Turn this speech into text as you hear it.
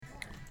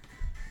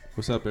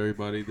What's up,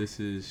 everybody? This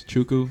is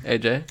Chuku.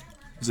 AJ.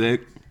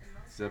 Zig.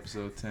 This is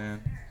episode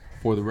 10.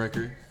 For the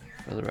record.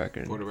 For the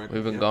record. For the record,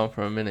 We've been gone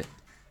for a minute.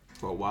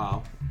 For a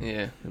while.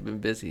 Yeah, we've been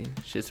busy.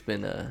 Shit's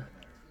been,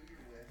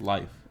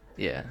 Life.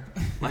 yeah,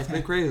 Life's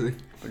been crazy.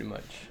 pretty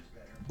much.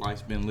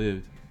 Life's been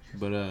lived.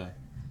 But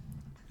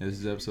this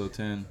is episode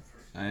 10.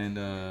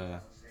 And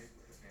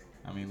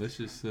let's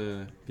just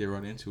get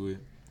right into it.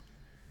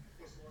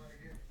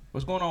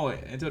 What's going on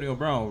with Antonio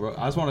Brown, bro?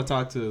 I just want to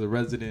talk to the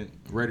resident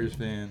Raiders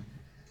fan,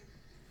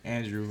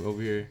 Andrew,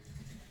 over here,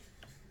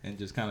 and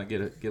just kind of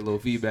get a little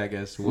feedback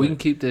as to what. We can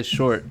keep this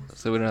short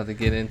so we don't have to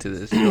get into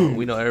this.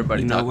 We know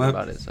everybody You know talking what?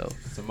 about it, so.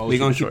 We're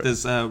going to short. keep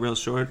this real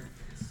short.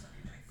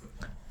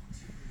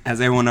 As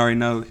everyone already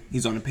knows,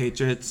 he's on the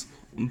Patriots,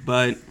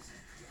 but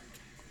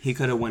he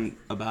could have went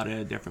about it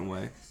a different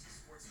way.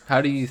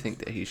 How do you think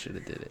that he should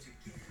have did it?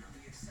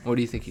 What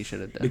do you think he should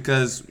have done?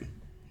 Because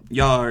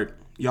y'all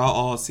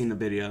all seen the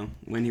video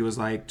when he was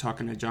like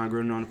talking to John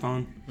Gruden on the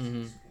phone.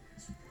 Mm-hmm.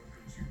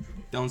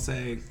 Don't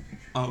say,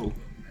 "Oh,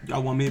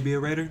 y'all want me to be a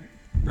Raider?"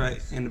 Right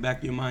in the back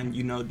of your mind,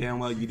 you know damn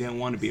well you didn't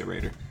want to be a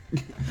Raider.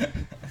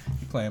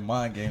 Playing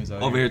mind games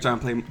Over here trying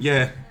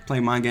to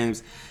play mind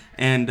games,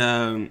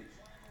 and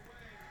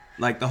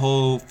like the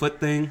whole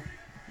foot thing.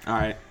 All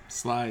right,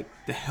 slide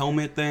the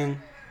helmet thing.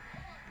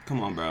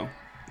 Come on, bro.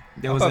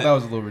 I thought that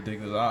was a little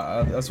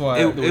ridiculous. That's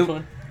why Which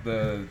one?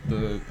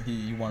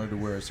 he wanted to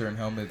wear a certain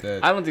helmet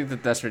that. I don't think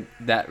that's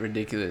that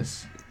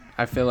ridiculous.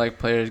 I feel like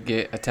players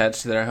get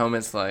attached to their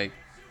helmets. Like,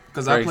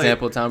 for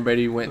example, Tom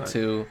Brady went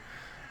to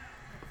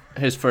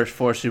his first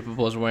 4 Super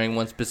Bowls wearing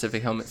one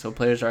specific helmet, so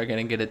players are going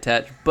to get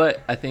attached.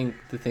 But I think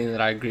the thing that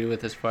I agree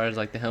with as far as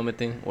like the helmet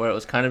thing, where it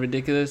was kind of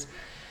ridiculous,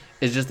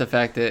 is just the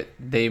fact that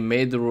they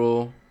made the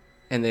rule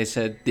and they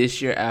said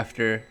this year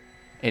after,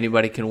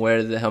 anybody can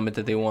wear the helmet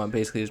that they want.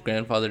 Basically, his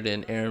grandfather did,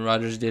 and Aaron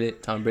Rodgers did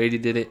it, Tom Brady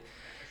did it.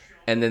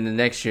 And then the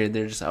next year,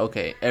 they're just like,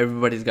 okay,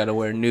 everybody's got to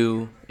wear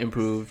new,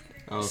 improved,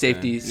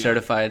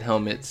 safety-certified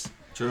helmets.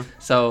 True.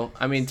 So,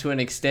 I mean, to an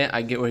extent,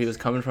 I get where he was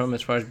coming from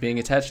as far as being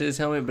attached to his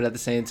helmet, but at the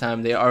same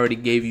time, they already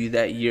gave you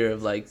that year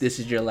of, like, this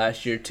is your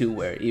last year to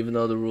wear, even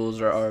though the rules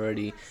are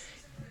already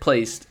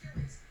placed.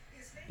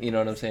 You know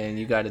what I'm saying?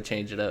 You got to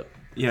change it up.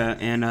 Yeah,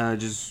 and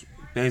just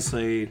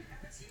basically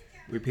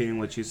repeating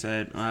what you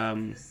said.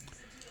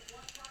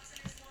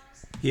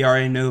 He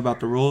already knew about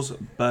the rules,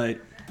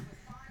 but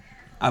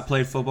I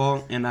played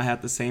football, and I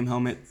had the same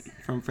helmet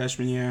from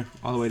freshman year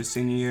all the way to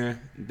senior year.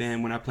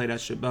 Then when I played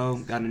at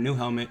Chabot, got a new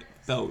helmet,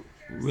 felt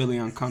really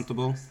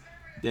uncomfortable.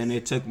 Then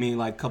it took me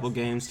like a couple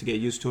games to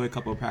get used to it, a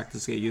couple of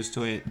practice to get used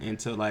to it,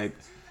 until like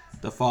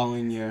the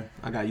following year,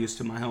 I got used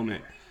to my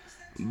helmet.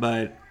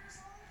 But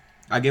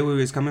I get where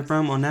he was coming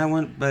from on that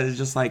one, but it's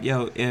just like,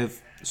 yo,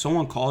 if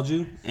someone called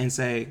you and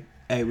say,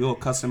 hey, we will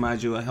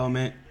customize you a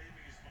helmet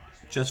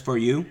just for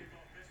you,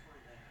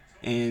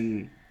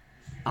 and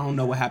I don't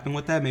know what happened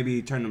with that. Maybe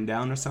you turned them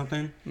down or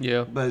something.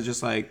 Yeah. But it's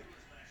just like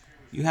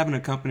you having a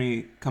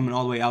company coming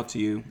all the way out to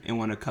you and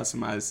want to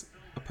customize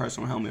a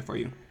personal helmet for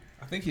you.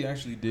 I think he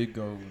actually did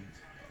go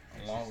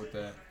along with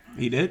that.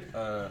 He did?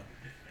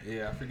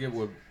 Yeah, I forget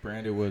what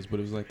brand it was, but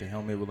it was like a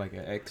helmet with like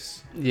an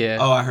X. Yeah.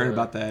 Oh, I heard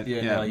about that.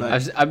 Yeah,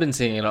 but I've been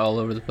seeing it all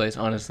over the place,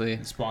 honestly.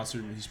 He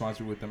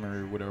sponsored with them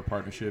or whatever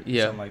partnership,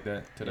 Yeah. something like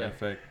that to that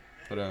effect.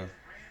 But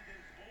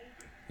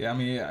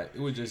it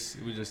was just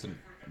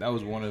that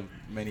was one of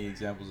many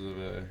examples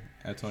of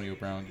Antonio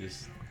Brown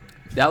just.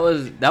 That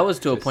was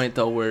to a point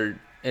though where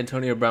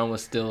Antonio Brown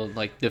was still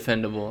like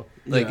defendable.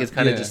 Like it's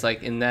kind of just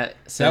like in that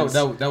sense.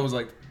 That was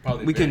like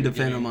probably we can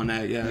defend him on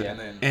that, yeah.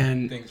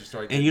 And things just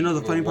started. And you know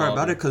the funny part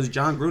about it, because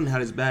John Gruden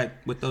had his back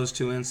with those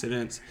 2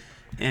 incidents,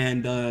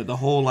 and the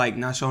whole like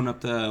not showing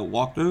up to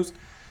walkthroughs.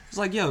 It's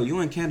like, yo, you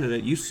in Canada,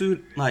 you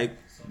suit like,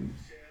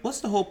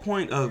 what's the whole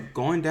point of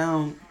going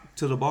down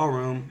to the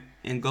ballroom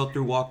and go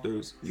through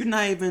walkthroughs? You're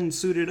not even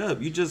suited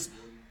up. You just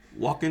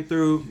walking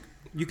through.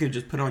 You can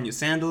just put on your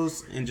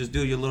sandals and just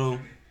do your little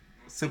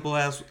simple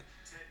ass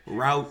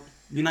route.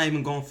 You're not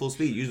even going full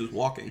speed. You're just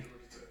walking.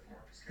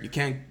 You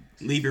can't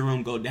leave your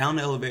room, go down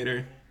the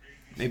elevator,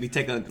 maybe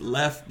take a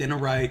left, then a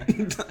right,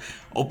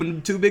 open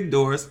the 2 big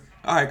doors.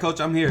 All right, coach,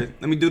 I'm here.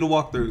 Let me do the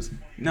walkthroughs.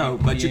 No,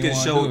 but you can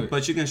show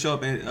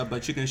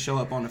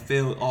up on the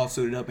field all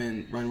suited up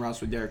and run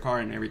routes with Derek Carr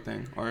and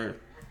everything. Or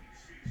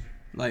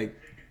like,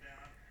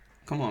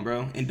 come on,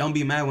 bro. And don't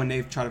be mad when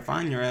they try to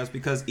find your ass,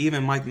 because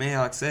even Mike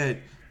Mayock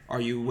said,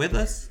 are you with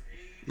us?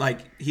 Like,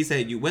 he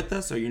said, you with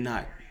us or you're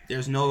not?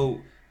 There's no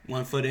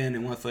 1 foot in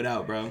and 1 foot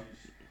out, bro.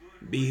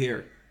 Be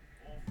here.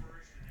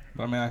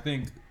 But I mean, I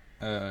think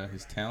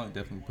his talent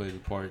definitely played a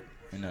part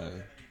in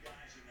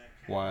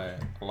why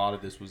a lot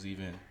of this was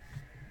even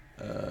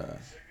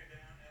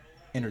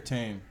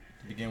entertained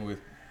to begin with.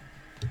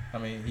 I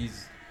mean,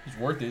 he's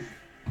worth it.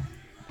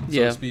 So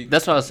to speak.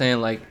 That's what I was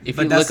saying. Like, if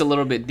you look a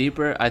little bit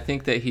deeper, I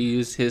think that he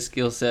used his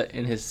skill set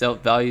and his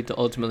self-value to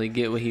ultimately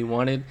get what he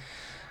wanted.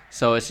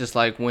 So it's just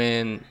like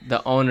when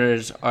the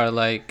owners are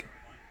like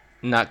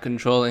not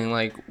controlling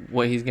like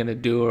what he's gonna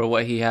do or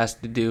what he has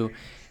to do,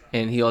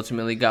 and he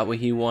ultimately got what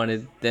he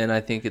wanted, then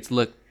I think it's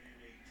looked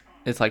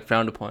it's like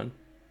frowned upon.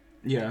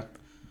 Yeah.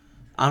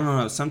 I don't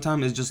know.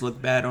 Sometimes it just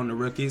look bad on the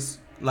rookies.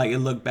 Like, it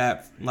looked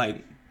bad,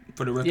 like,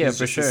 for the rookies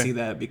for sure. to see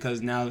that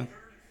because now.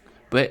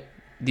 But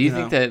do you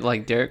think that,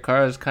 like, Derek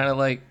Carr is kind of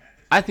like.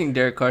 I think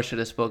Derek Carr should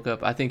have spoke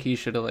up. I think he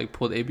should have, like,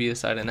 pulled AB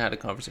aside and had a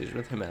conversation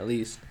with him at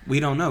least. We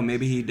don't know.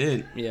 Maybe he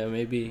did. Yeah,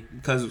 maybe.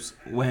 Because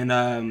when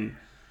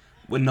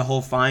the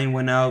whole fine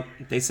went out,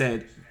 they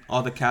said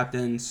all the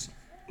captains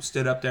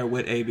stood up there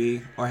with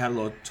AB or had a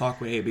little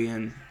talk with AB,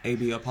 and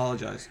AB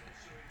apologized.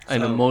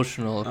 An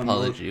emotional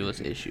apology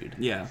was issued.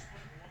 Yeah.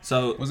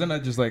 So wasn't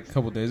that just like a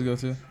couple days ago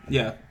too?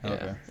 Yeah.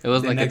 Okay. It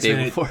was like a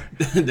day before.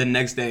 The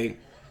next day,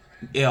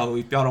 yo,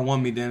 if y'all don't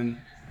want me,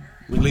 then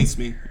release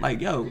me.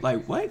 Like, yo,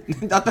 like what?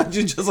 I thought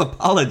you just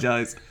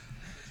apologized.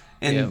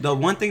 And the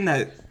one thing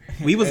that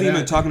we was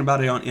even talking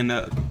about it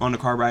on the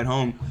car ride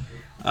home,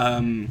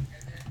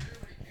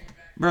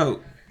 bro,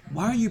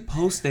 why are you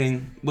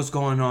posting what's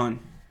going on?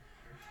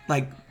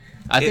 Like,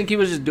 I think he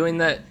was just doing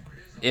that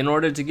in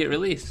order to get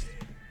released.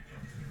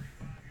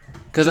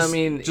 Because I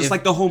mean,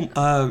 like the whole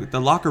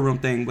the locker room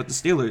thing with the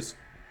Steelers,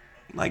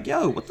 like,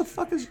 yo, what the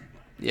fuck is?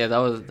 Yeah, that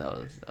was a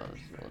little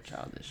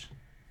childish.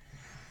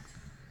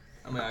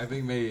 I mean, I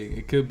think maybe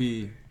it could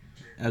be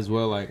as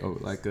well,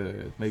 like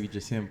maybe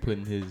just him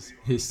putting his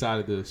side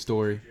of the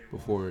story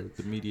before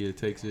the media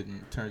takes it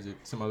and turns it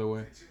some other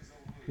way.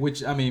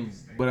 Which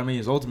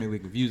it's ultimately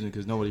confusing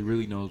because nobody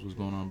really knows what's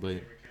going on.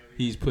 But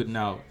he's putting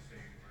out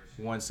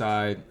one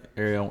side,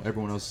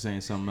 everyone else is saying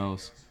something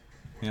else.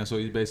 So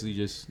he's basically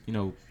just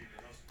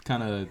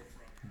kind of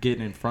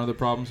getting in front of the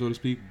problem, so to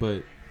speak,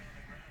 but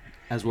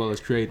as well as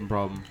creating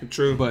problems.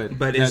 True, but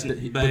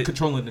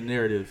controlling the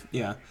narrative.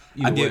 Yeah,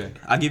 I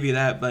give you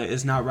that, but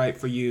it's not right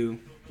for you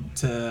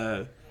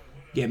to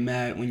get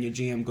mad when your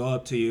GM go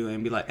up to you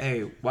and be like,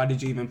 "Hey, why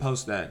did you even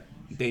post that?"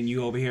 Then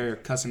you over here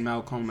cussing him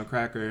out, calling him a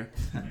cracker,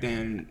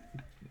 then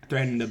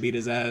threatening to beat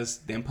his ass,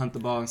 then punt the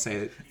ball and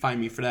say,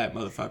 "Find me for that,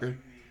 motherfucker,"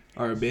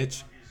 or a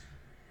bitch.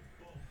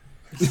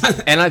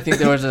 And I think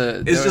there was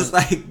a.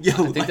 I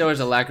think there was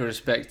a lack of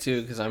respect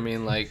too, because I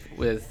mean, like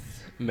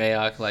with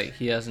Mayock, like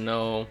he has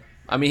no.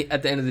 I mean,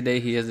 at the end of the day,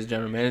 he is the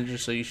general manager,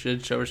 so you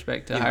should show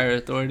respect to higher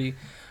authority.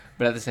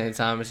 But at the same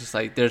time, it's just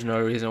like there's no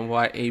reason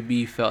why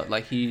AB felt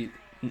like he,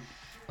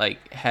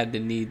 like, had the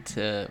need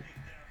to.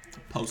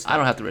 Post. I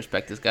don't have to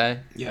respect this guy.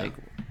 Yeah.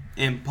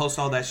 And post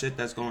all that shit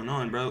that's going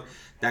on, bro.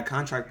 That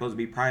contract supposed to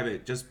be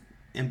private, just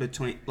in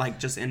between, like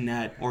just in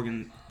that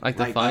organ. Like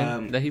the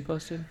fine that he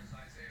posted.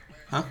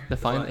 Huh? The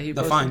fine that he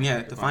posted? The fine,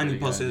 yeah. The fine he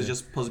posted is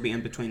just supposed to be in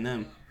between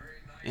them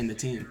and the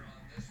team.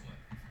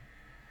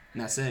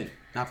 And that's it.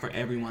 Not for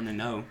everyone to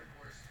know.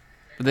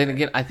 But then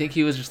again, I think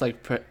he was just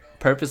like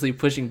purposely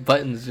pushing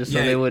buttons just so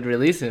they would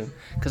release him.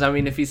 Because, I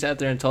mean, if he sat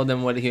there and told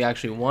them what he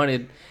actually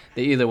wanted,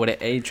 they either would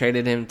have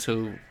traded him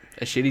to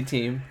a shitty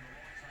team,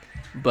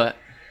 but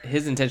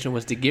his intention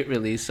was to get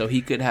released so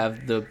he could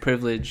have the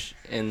privilege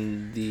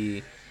and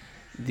the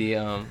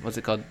what's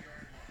it called?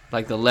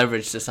 Like the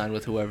leverage to sign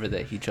with whoever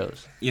that he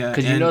chose. Yeah.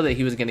 Because you know that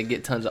he was going to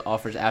get tons of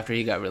offers after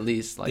he got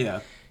released.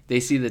 Like, they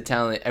see the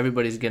talent.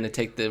 Everybody's going to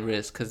take the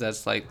risk because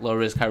that's like low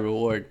risk, high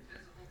reward.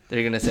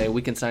 They're going to say,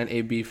 we can sign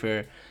AB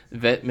for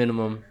vet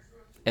minimum,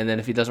 and then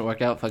if he doesn't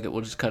work out, fuck it,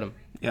 we'll just cut him.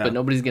 Yeah. But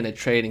nobody's going to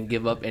trade and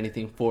give up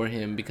anything for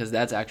him because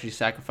that's actually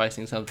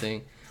sacrificing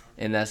something,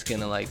 and that's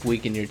going to like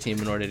weaken your team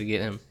in order to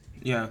get him.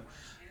 Yeah.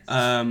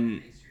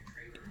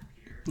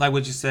 Like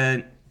what you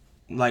said,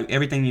 like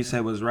everything you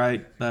said was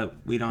right, but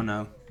we don't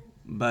know.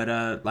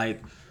 But,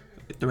 like,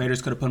 the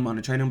Raiders could have put him on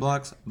the trading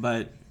blocks,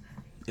 but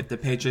if the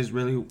Patriots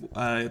really,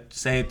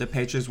 if the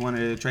Patriots wanted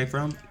to trade for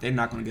him, they're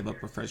not going to give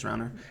up a first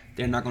rounder.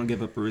 They're not going to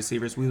give up a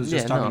receivers. We was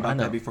just talking about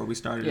that before we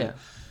started. Yeah.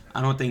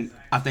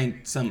 I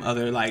think some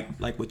other, like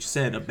what you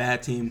said, a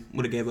bad team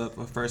would have gave up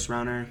a first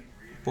rounder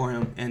for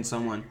him and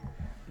someone.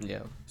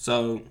 Yeah.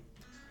 So,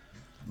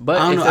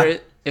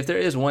 but if there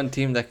is one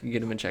team that can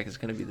get him in check, it's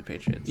going to be the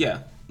Patriots.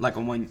 Yeah. Like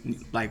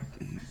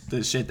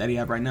the shit that he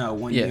have right now,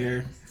 1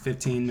 year,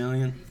 $15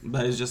 million.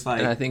 But it's just like,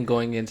 and I think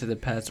going into the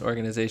Pats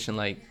organization,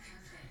 like,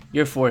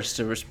 you're forced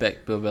to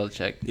respect Bill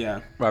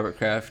Belichick, Robert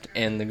Kraft,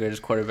 and the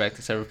greatest quarterback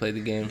that's ever played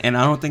the game. And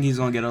I don't think he's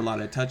gonna get a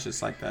lot of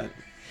touches like that.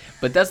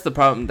 But that's the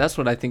problem. That's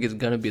what I think is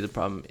gonna be the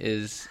problem,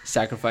 is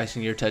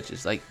sacrificing your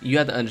touches. Like, you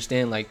have to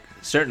understand, like,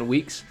 certain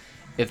weeks,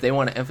 if they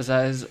want to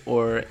emphasize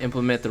or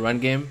implement the run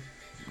game,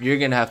 you're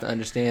gonna have to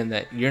understand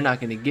that you're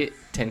not gonna get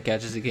 10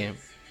 catches a game.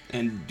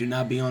 And do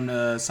not be on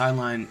the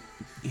sideline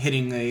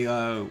hitting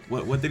a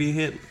what did he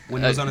hit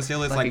when he was on the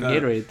Steelers? Like a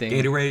Gatorade thing.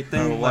 Gatorade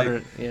thing. Or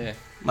water, yeah.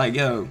 Like,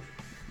 yo,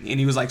 and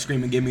he was like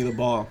screaming, "Give me the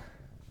ball!"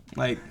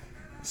 Like,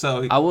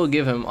 so I will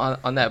give him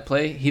on that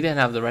play. He didn't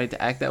have the right to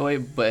act that way,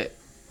 but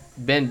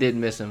Ben did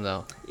miss him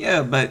though.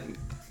 Yeah, but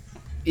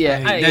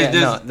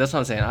no, that's what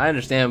I'm saying. I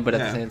understand, but at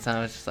the same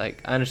time, it's just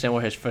like I understand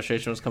where his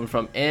frustration was coming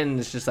from, and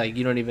it's just like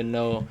you don't even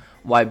know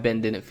why Ben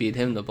didn't feed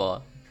him the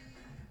ball.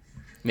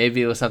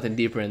 Maybe it was something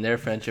deeper in their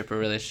friendship or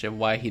relationship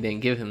why he didn't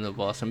give him the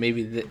ball. So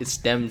maybe it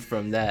stemmed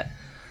from that.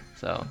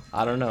 So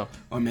I don't know.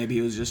 Or maybe he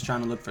was just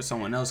trying to look for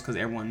someone else because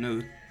everyone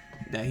knew.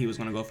 that he was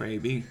gonna go for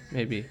AB.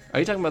 Maybe. Are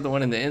you talking about the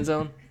one in the end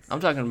zone? I'm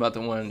talking about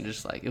the one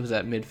just like it was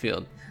at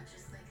midfield.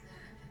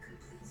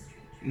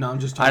 No, I'm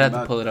just talking I'd about.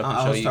 have to pull it up and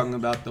I show was you. talking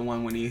about the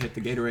one when he hit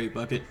the Gatorade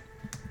bucket.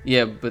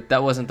 Yeah, but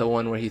that wasn't the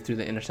one where he threw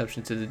the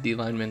interception to the D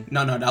lineman.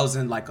 No, that was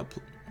in like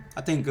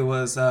I think it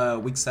was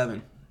week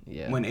 7.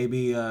 Yeah. When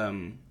AB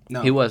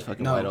no. He was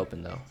fucking no. wide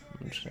open though.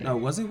 I'm just saying. No,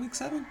 was it week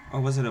 7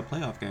 or was it a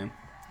playoff game?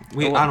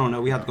 Oh, I don't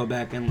know. We have to go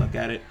back and look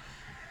at it.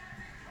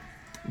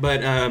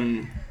 But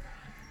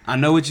I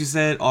know what you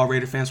said. All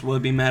Raider fans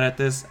would be mad at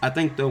this. I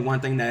think the one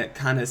thing that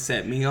kind of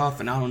set me off,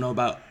 and I don't know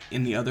about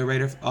any other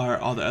Raider or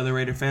all the other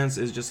Raider fans,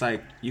 is just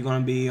like you're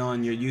gonna be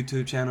on your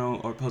YouTube channel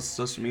or post to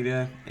social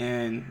media,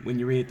 and when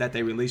you read that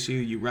they release you,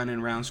 you running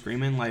around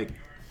screaming like,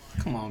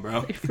 "Come on,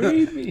 bro! They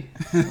freed me.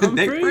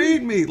 They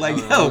freed me!" Like,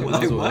 yo, that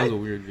like was what? a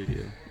weird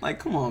video. Like,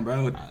 come on,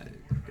 bro.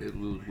 It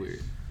was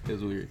weird. It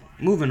was weird.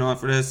 Moving on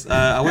for this,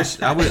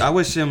 I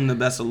wish him the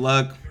best of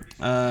luck.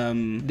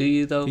 Do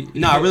you though?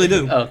 No, I really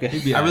do. Oh,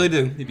 okay. I really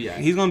do. He'd be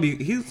alright. He's gonna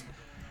be.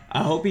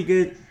 I hope he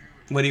get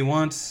what he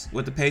wants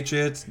with the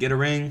Patriots. Get a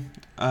ring.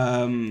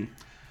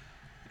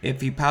 If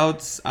he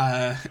pouts,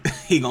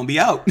 he gonna be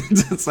out.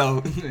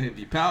 So If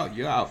you pout,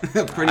 you're out.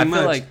 pretty I much.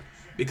 feel like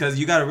Because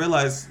you gotta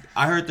realize,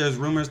 I heard there's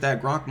rumors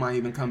that Gronk might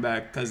even come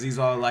back because he's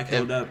all like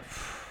healed up.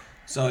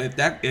 So if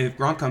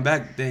Gronk come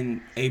back,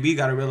 then AB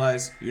gotta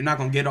realize you're not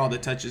gonna get all the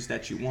touches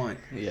that you want.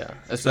 yeah,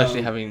 especially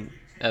So- having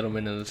Edelman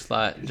in the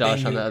slot,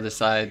 Josh on the other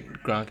side,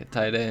 Gronk at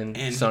tight end,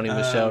 And, Sony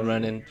Michelle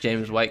running,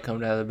 James White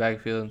coming out of the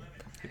backfield.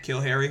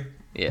 Kill Harry.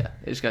 Yeah,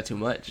 they just got too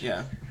much.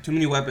 Yeah, too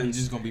many He's weapons.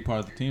 just gonna be part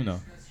of the team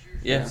though.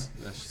 Yeah.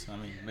 That's I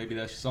mean, maybe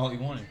that's just all he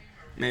wanted.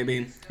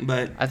 Maybe,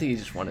 but I think he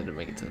just wanted to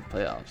make it to the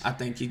playoffs. I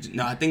think he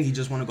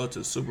just want to go to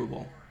the Super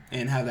Bowl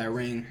and have that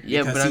ring.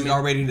 Yeah, because but I he's mean-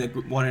 already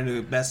one of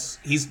the best.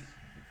 He's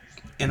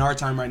in our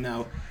time right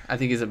now. I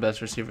think he's the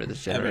best receiver of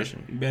this Ever.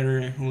 generation. Better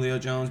than Julio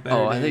Jones. Better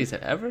Oh, I than, think he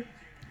said ever?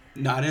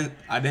 No,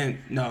 I didn't.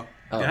 No,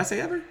 Oh. did I say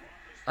ever?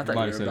 I thought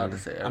might you have were said about ever.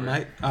 to say I ever.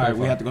 might. All right, we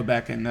Clarify. have to go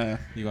back and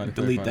You gotta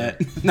delete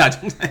clarify that.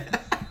 Not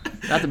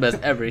Not the best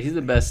ever. He's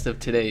the best of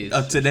today's.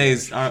 of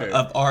today's Sure.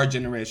 of our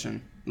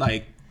generation.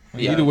 Like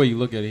Well, Yeah. Either way you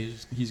look at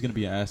it, he's going to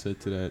be an asset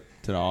to the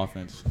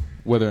offense,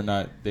 whether or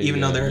not they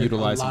Even though there are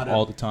utilize a him lot of-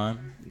 all the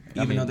time.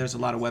 even though there's a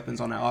lot of weapons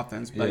on that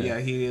offense, but Yeah. yeah,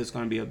 he is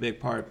going to be a big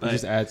part. he But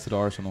just adds to the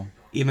arsenal.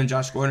 even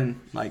Josh Gordon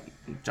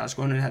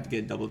had to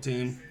get double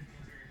team.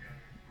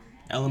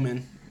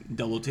 Elliman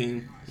double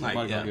team. Like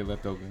Somebody's yeah. gonna get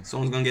left open.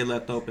 Someone's gonna get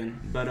left open.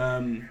 But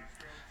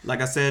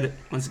like I said,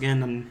 once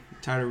again, I'm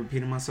tired of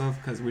repeating myself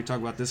because we talk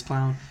about this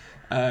clown.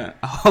 I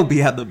hope he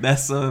had the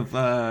best of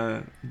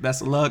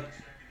luck,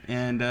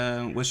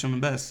 and wish him the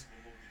best.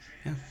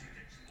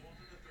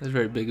 That's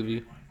very big of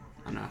you.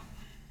 I know.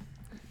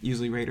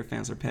 Usually Raider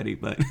fans are petty,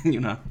 but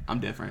I'm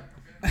different.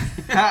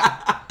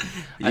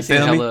 I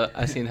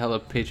seen hella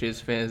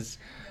Patriots fans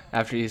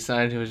after he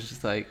signed. He was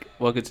just like,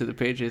 "Welcome to the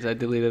Patriots." I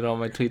deleted all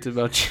my tweets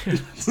about you.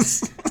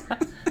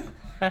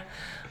 I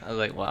was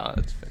like, "Wow,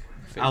 that's fair."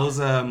 I was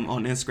on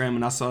Instagram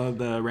and I saw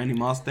the Randy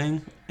Moss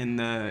thing in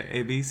the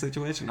AB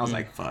situation. I was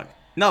like, fuck.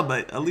 No,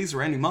 but at least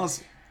Randy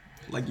Moss,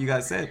 like you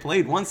guys said,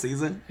 played one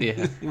season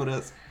Yeah. with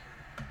us.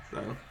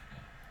 So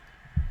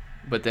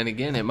But then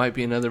again, it might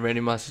be another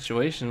Randy Moss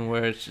situation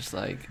where it's just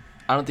like,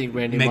 I don't think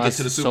Randy make Moss it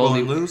to the Super Bowl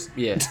solely and lose.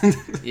 Yeah,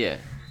 yeah.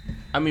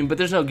 I mean, but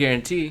there's no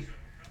guarantee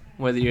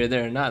whether you're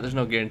there or not. There's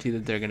no guarantee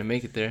that they're gonna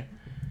make it there,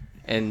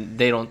 and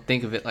they don't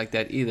think of it like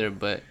that either.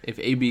 But if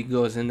AB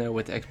goes in there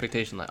with the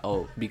expectation like,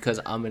 oh, because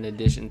I'm an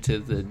addition to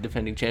the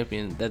defending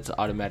champion, that's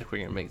automatic we're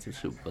gonna make it to the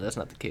Super Bowl. That's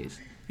not the case.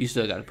 You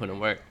still got to put in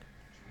work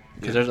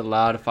because there's a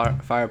lot of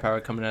firepower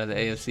coming out of the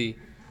AFC.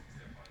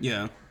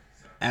 Yeah.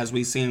 As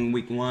we seen in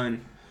week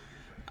 1,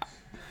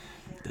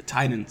 the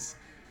Titans,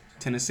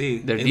 Tennessee,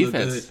 Their they look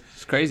defense good.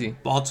 is crazy.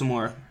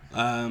 Baltimore,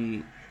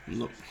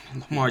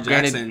 Lamar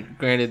Jackson,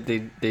 Granted,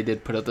 they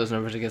did put up those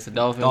numbers against the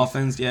Dolphins.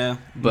 Dolphins, yeah.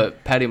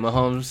 But Patty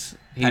Mahomes,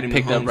 he Patty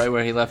picked up Mahomes. right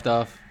where he left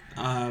off.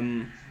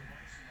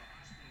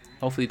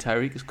 Hopefully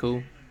Tyreek is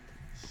cool.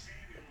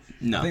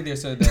 No. I think they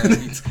said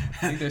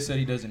that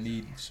he doesn't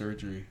need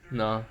surgery.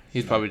 No,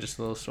 he's probably just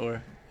a little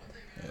sore.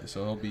 Yeah,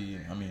 so he'll be.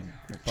 I mean,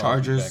 he'll probably be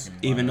Chargers, back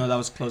in the even though lineup. that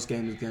was a close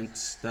game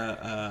against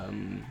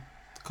the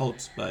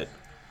Colts, but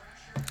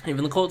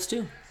Even the Colts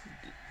too.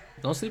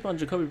 Don't sleep on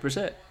Jacoby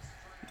Brissett.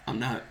 I'm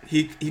not.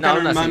 He No, kind I'm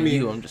of not remind saying me.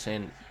 you. I'm just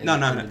saying in No.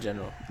 the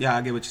general. Yeah,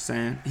 I get what you're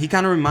saying. He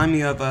kind of remind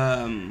me of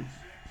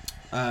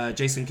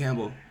Jason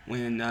Campbell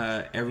when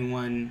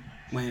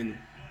when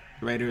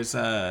Raiders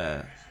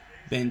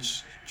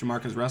bench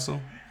Jamarcus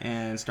Russell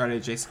and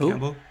started Jason Who?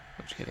 Campbell.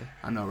 I'm just kidding.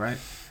 I know, right?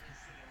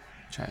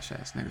 Trash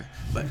ass nigga.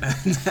 But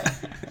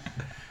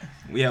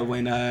yeah,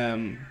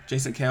 when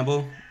Jason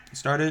Campbell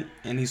started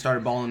and he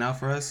started balling out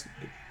for us,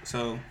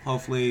 so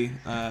hopefully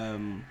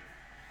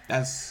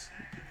that's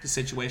the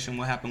situation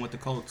will happen with the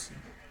Colts.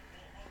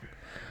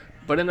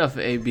 But enough of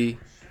AB.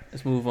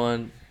 Let's move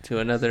on to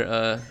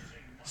another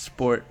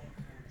sport.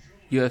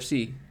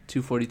 UFC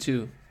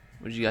 242.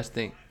 What did you guys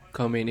think?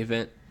 Co-main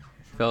event.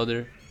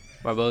 Felder,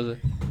 Barboza.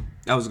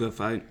 That was a good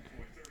fight.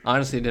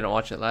 Honestly, didn't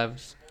watch it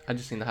live. I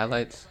just seen the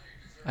highlights.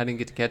 I didn't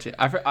get to catch it.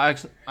 I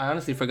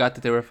honestly forgot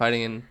that they were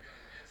fighting in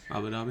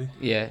Abu Dhabi.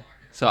 Yeah,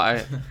 so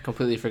I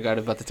completely forgot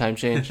about the time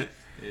change.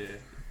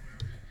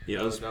 Yeah,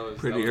 that was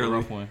pretty that was early. A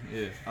rough one.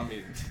 Yeah, I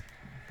mean,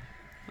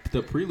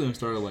 the prelim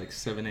started like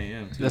 7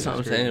 a.m. too. That's what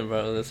I'm crazy. saying,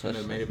 bro. That's what.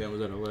 And the main event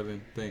was at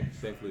 11.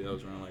 Thankfully, that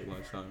was around like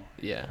lunchtime.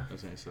 Yeah. I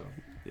was saying so.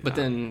 Yeah. But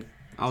then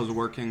I was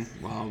working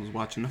while I was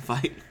watching the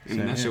fight, and Same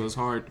that here. shit was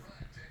hard.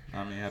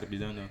 I mean, it had to be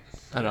done though.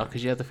 I don't know,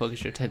 because you have to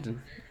focus your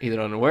attention either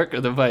on the work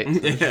or the fight. So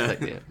it's Yeah.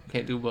 just like,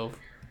 can't do both.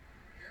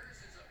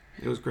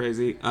 It was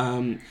crazy.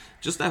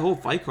 Just that whole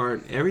fight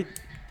card.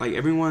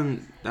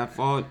 Everyone that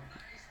fought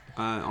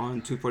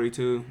on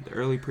 242, the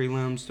early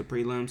prelims, the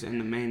prelims, and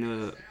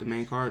the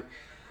main card,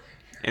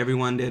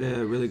 everyone did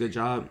a really good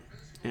job.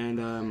 And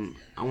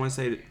I want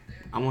to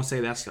say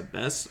that's the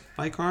best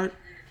fight card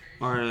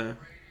or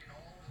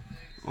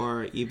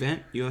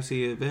event,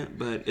 UFC event,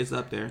 but it's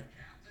up there.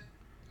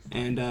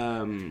 And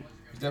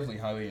It's definitely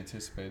highly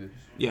anticipated.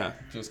 yeah,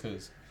 Just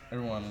because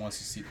everyone wants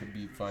to see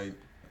Khabib fight,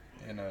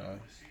 and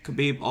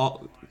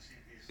Khabib,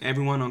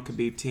 everyone on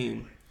Khabib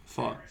team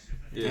fought,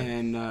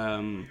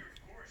 and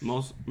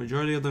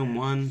majority of them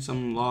won,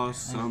 some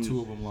lost, some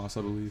two of them lost,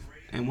 I believe.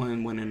 and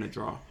one went in a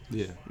draw.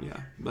 Yeah. Yeah,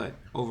 but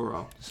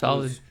overall,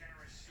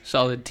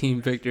 Solid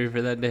team victory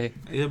for that day.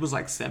 it was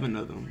like 7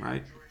 of them,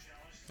 right?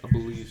 I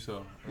believe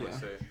so. I would Yeah.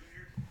 say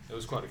it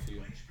was quite a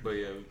few, but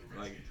yeah,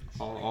 like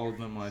all of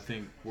them, I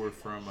think were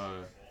from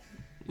either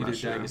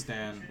Russia.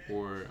 Dagestan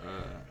or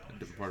a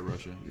different part of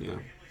Russia. Yeah.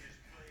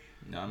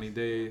 No, I mean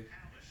they.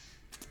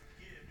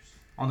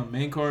 On the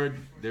main card,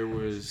 there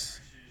was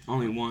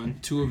Only one.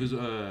 2 of his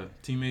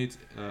teammates,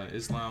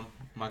 Islam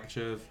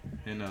Makhachev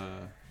and I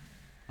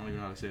don't even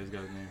know how to say this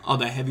guy's name. Oh,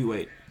 that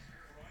heavyweight.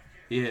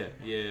 Yeah.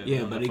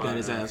 Yeah, but he got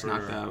his ass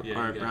knocked out,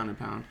 or ground and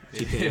pound,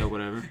 TKO,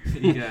 whatever.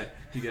 he got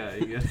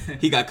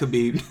He got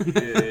Khabib.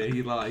 yeah,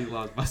 he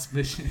lost by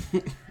submission.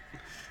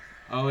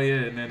 Oh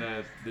yeah, and then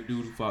the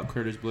dude who fought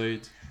Curtis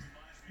Blades,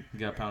 he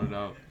got pounded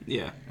out.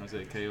 Yeah, I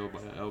said KO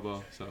by the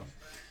elbow. So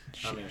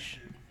I mean,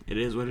 it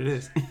is what it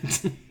is.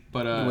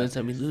 but You win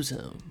some, you lose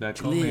some. that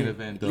co-main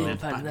event though Live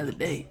and fight another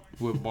day.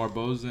 with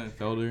Barboza and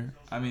Felder,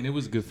 I mean it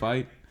was a good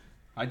fight.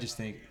 I just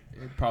think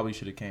it probably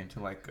should have came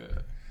to like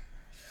a.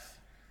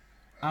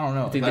 I don't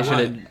know. You think Like, they should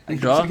have it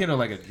draw? should have came to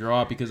like a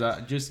draw because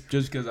I just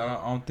because I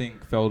don't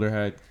think Felder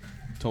had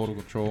total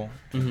control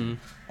Mm-hmm.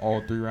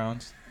 all 3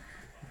 rounds,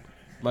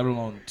 let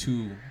alone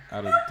 2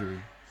 out of 3.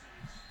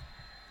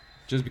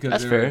 Just because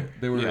That's they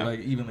fair. were Yeah.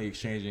 like evenly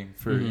exchanging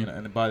for Mhm.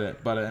 and by the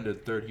end of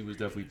the third he was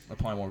definitely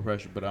applying more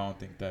pressure, but I don't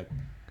think that.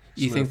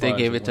 You think they solidifies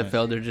gave the it to win.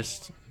 Felder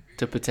just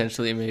to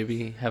potentially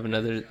maybe have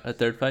a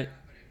third fight?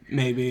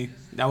 Maybe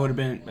that would have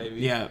been. Maybe.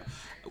 Yeah.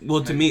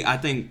 Well, to me, I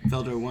think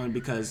Felder won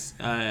because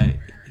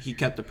he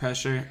kept the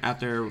pressure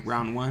after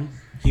round 1.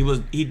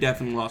 He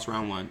definitely lost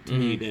round 1. To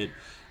me, he did.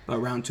 But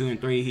round 2 and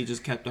 3, he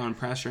just kept on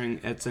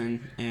pressuring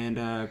Edson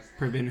and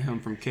prevented him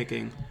from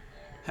kicking.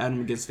 Had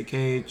him against the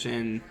cage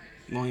and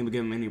won't even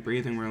give him any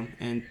breathing room.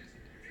 And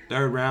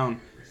third round,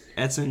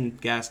 Edson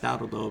gassed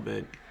out a little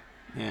bit,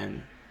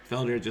 and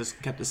Felder just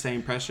kept the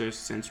same pressure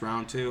since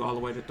round 2 all the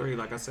way to 3,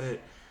 like I said.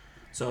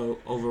 So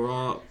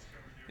overall,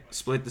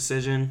 split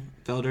decision,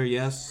 Felder,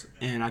 yes,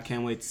 and I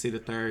can't wait to see the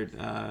third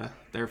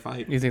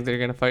fight. You think they're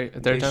gonna fight a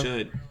They third time?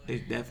 should. They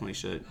definitely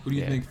should. Who do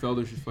you Yeah. think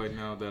Felder should fight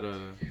now that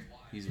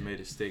he's made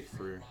a stake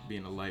for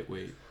being a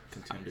lightweight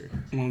contender?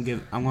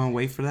 I'm gonna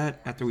wait for that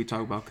after we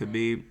talk about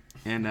Khabib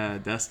and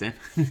Dustin.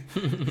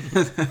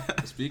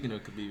 Speaking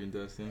of Khabib and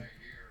Dustin,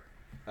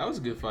 that was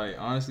a good fight.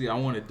 Honestly, I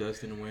wanted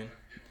Dustin to win.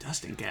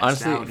 Dustin gassed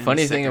Honestly, out in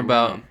funny the thing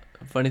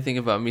second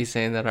about me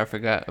saying that I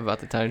forgot about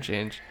the time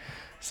change.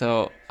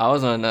 So I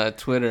was on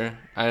Twitter.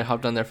 I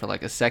hopped on there for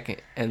like a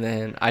second, and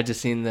then I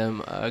just seen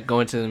them go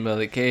into the middle of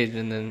the cage,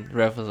 and then the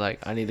ref was like,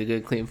 "I need a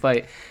good, clean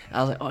fight." And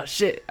I was like, "Oh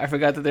shit! I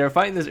forgot that they were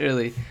fighting this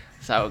early."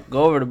 So I would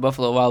go over to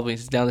Buffalo Wild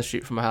Wings down the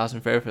street from my house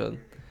in Fairfield,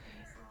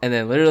 and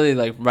then literally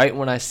like right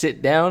when I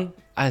sit down,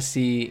 I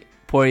see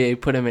Poirier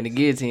put him in the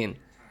guillotine.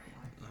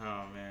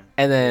 Oh man!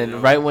 And then Yeah.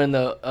 right when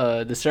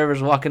the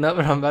server's walking up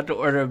and I'm about to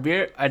order a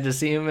beer, I just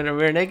see him in a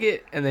rear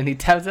naked, and then he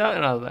taps out,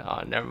 and I was like,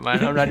 oh, never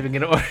mind. I'm not even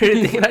going to order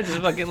anything, and I just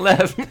fucking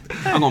left.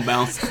 I'm gonna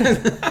bounce.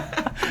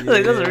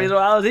 Like, that's the reason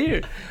why I was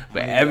here.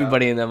 But Yeah.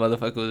 everybody in that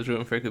motherfucker was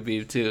rooting for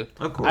Khabib, too.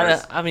 Of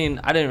course. I mean,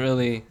 I didn't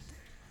really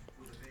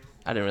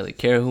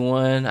care who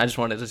won. I just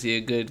wanted to see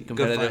a good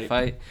competitive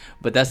fight.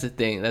 But that's the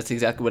thing. That's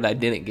exactly what I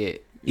didn't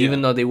get. Even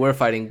Yeah. though they were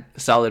fighting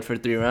solid for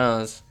 3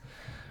 rounds.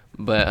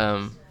 But,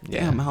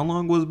 yeah. Damn, how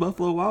long was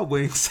Buffalo Wild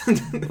Wings?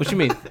 What you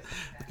mean?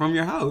 From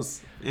your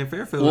house in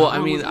Fairfield. Well, How I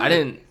long mean, was I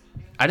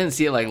that? didn't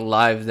see it like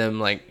live, them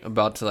like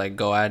about to like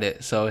go at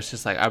it. So it's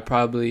just like I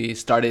probably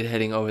started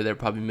heading over there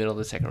probably middle of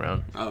the second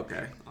round.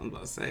 Okay, I was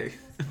about to say.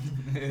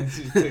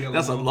 That's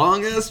That's a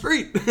long ass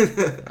street.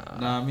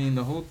 Nah, I mean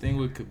the whole thing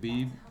with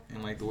Khabib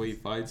and like the way he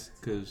fights,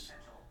 because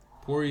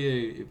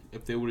Poirier,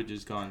 if they would have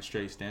just gone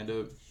straight stand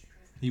up,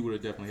 he would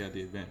have definitely had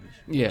the advantage.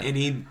 Yeah, And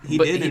he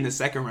But did he- in the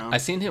second round. I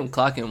seen him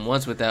clock him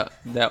once with that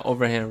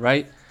overhand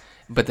right.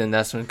 But then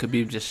that's when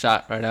Khabib just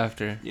shot right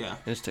after. Yeah.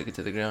 And just took it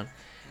to the ground.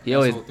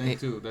 That's the whole thing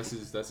too. That's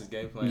his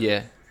game plan.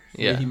 Yeah.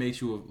 Yeah. He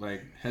makes you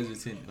like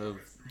hesitant of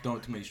throwing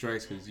too many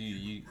strikes because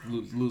you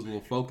lose a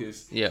little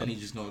focus. Yeah. And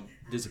he's just gonna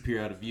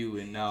disappear out of view,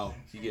 and now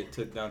you get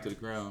took down to the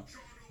ground,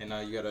 and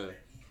now you gotta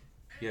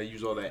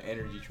use all that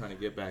energy trying to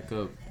get back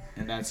up,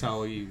 and that's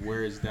how he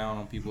wears down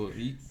on people.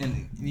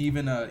 And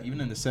even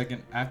in the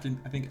second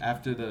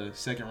after the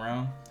second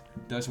round,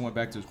 Dustin went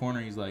back to his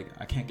corner. He's like,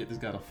 I can't get this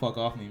guy to fuck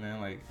off me, man.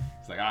 Like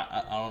it's like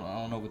I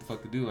don't know what the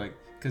fuck to do. Like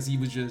because he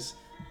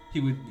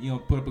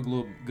would put up a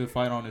little good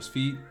fight on his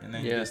feet, and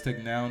then he gets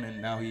taken down,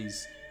 and now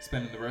he's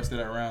spending the rest of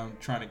that round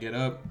trying to get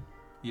up,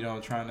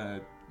 trying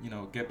to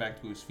get back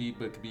to his feet,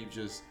 but Khabib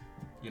just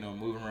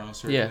moving around,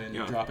 circling,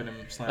 dropping him,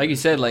 slamming. Like you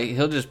said, like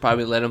he'll just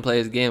probably let him play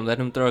his game, let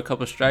him throw a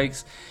couple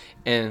strikes,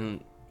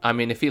 and I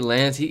mean if he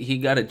lands, he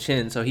got a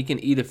chin, so he can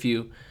eat a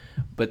few,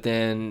 but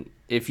then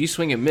if you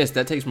swing and miss,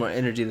 that takes more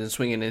energy than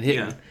swinging and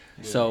hitting. Yeah.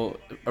 So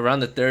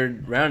around the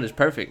third round is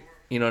perfect.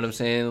 You know what I'm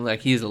saying? Like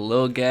he's a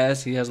little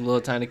gassed, he has a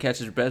little time to catch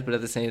his breath, but at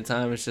the same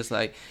time, it's just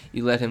like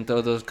you let him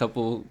throw those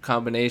couple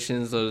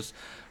combinations, those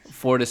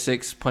 4 to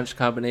 6 punch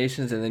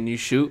combinations, and then you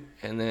shoot,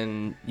 and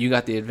then you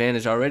got the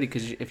advantage already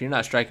because if you're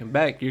not striking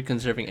back, you're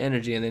conserving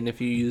energy, and then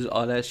if you use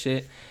all that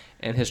shit,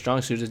 and his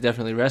strong suit is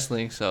definitely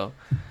wrestling, so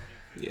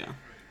yeah.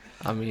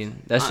 I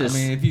mean, that's just. I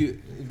mean, if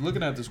you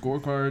looking at the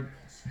scorecard,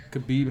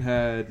 Khabib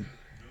had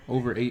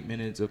over 8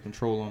 minutes of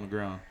control on the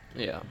ground.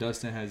 Yeah.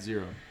 Dustin had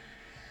 0.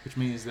 Which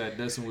means that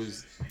Dustin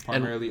was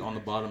primarily on the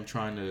bottom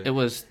trying to. It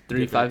was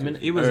 5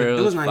 minutes. It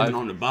was not even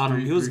on the bottom.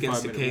 He was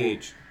against the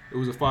cage. It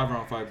was a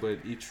 5-round fight, but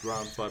each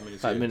round 5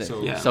 minutes. 5 minutes.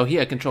 So, so he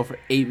had control for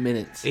 8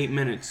 minutes. 8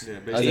 minutes.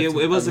 Yeah,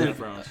 it wasn't.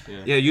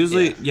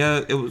 Usually,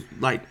 it was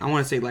like I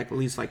want to say like at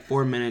least like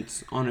 4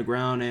 minutes on the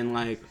ground, and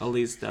like at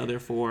least the other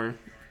 4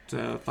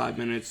 to 5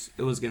 minutes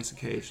it was against the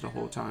cage the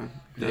whole time.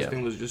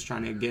 Dustin was just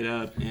trying to get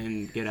up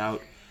and get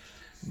out.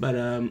 But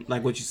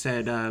like what you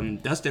said,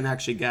 Dustin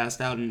actually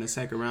gassed out in the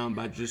second round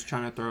by just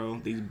trying to throw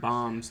these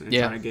bombs and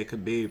trying to get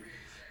Khabib.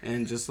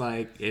 And just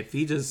like, if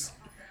he just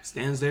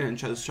stands there and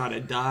try to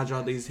dodge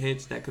all these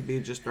hits that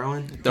Khabib just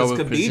throwing. Because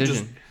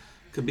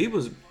Khabib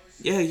was,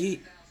 I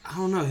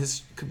don't know,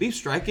 Khabib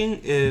striking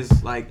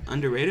is like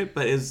underrated,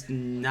 but it's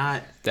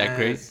not that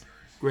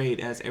great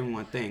as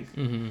everyone thinks.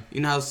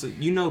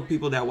 Mm-hmm. You know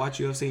people that watch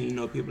UFC, and you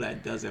know people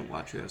that doesn't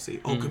watch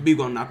UFC. Oh, Khabib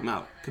gonna knock him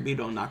out. Khabib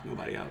don't knock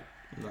nobody out.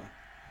 No.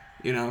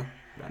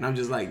 And I'm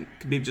just like,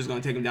 Khabib just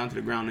going to take him down to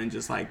the ground and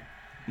just like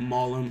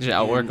maul him. Yeah,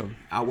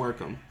 outwork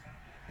him.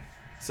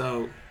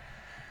 So,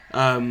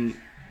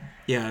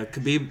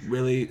 Khabib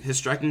really, his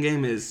striking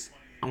game is,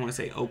 I want to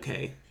say,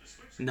 okay.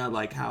 Not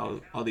like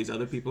how all these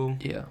other people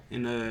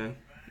in the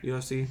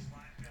UFC.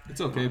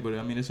 It's okay, but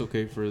I mean, it's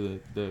okay for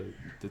the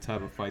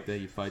type of fight that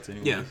he fights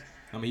anyway. Yeah.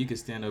 I mean, he can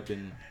stand up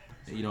and,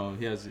 he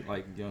has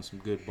like, some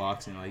good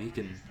boxing. Like, he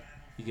can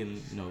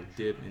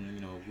dip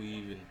and,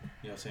 weave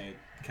and,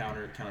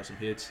 counter some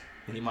hits,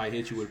 and he might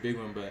hit you with a big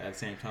one, but at the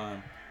same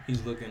time,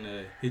 he's looking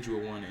to hit you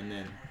with one and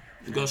then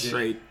go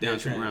straight down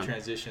to the ground.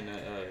 Transition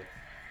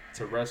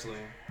to wrestling,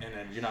 and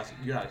then you're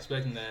not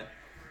expecting that,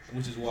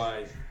 which is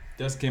why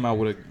Dustin came out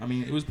with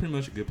it was pretty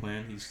much a good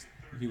plan.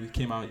 He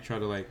came out, he tried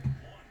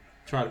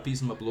to piece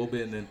him up a little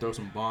bit, and then throw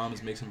some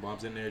bombs, make some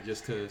bombs in there,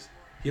 just because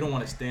he don't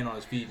want to stand on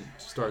his feet and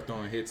start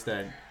throwing hits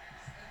that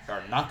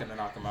are not gonna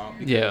knock him out.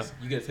 Because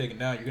you get taken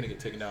down, you're gonna get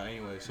taken down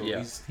anyway. So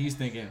he's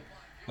thinking,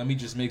 let me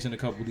just mix in a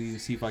couple of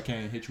these, see if I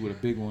can hit you with a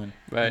big one,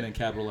 and then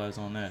capitalize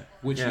on that,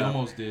 which he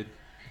almost did,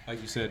 like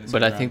you said.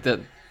 But I think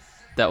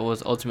that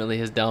was ultimately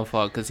his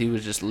downfall because he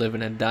was just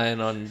living and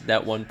dying on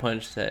that one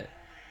punch that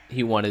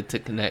he wanted to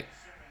connect.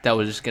 That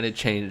was just gonna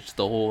change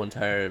the whole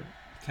entire.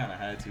 Kind of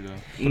had to though.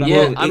 But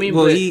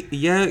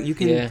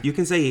you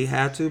can say he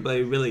had to, but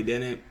he really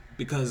didn't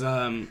because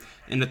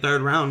in the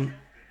third round,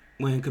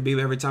 when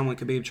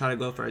Khabib tried to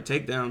go for a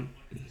takedown,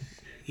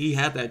 he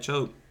had that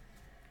choke.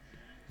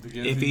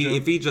 If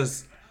he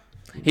just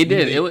he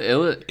did it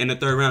was in the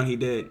third round he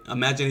did.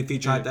 Imagine if he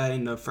tried that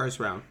in the first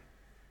round.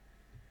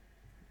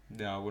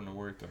 Yeah, it wouldn't have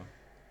worked though.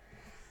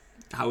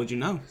 How would you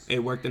know?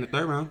 It worked in the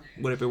third round.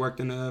 What if it worked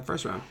in the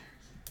first round?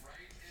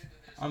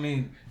 I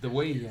mean, the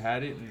way he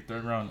had it in the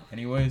third round,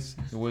 anyways,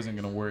 it wasn't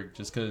gonna work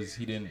just because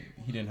he didn't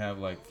have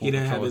like full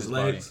control of his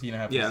legs. Body. He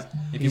didn't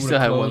have he still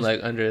had one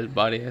leg under his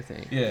body, I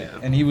think. Yeah,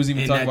 and he was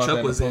even talking about that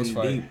in the post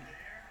fight.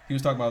 He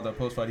was talking about that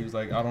post fight. He was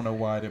like, I don't know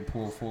why I didn't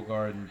pull full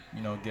guard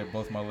and get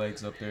both my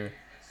legs up there.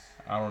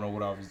 I don't know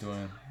what I was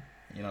doing.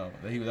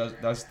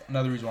 That's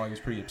another reason why he was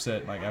pretty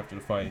upset. Like after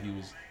the fight, he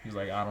was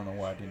like, I don't know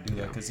why I didn't do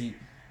that because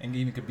and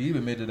even Khabib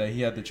admitted that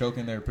he had the choke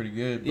in there pretty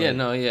good.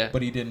 But,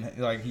 But he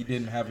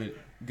didn't have it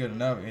good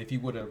enough. If he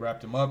would have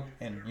wrapped him up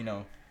and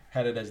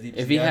had it as deep.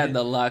 If he had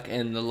the lock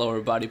in the lower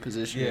body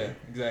position. Yeah,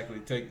 exactly.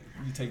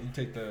 You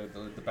take the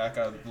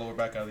lower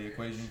back out of the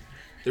equation.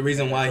 The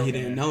reason why he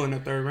didn't know in the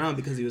third round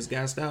because he was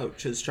gassed out,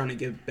 just trying to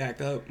get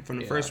back up from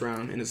the first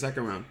round in the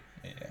second round.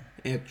 Yeah.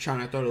 And trying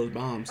to throw those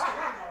bombs.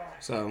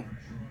 So.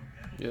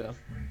 Yeah.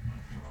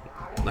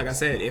 Like I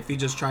said, if he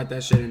just tried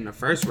that shit in the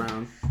first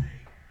round,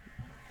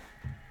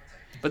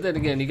 But then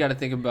again, you got to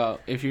think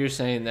about if you're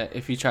saying that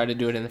if he tried to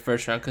do it in the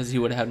first round because he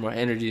would have had more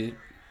energy.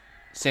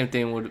 Same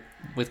thing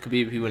with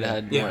Khabib, he would have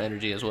had more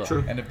energy as well.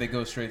 True. And if they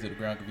go straight to the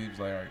ground, Khabib's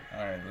like,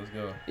 all right, let's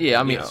go.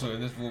 Yeah, I mean, so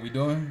this is what we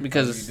doing?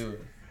 Because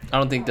I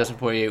don't think Dustin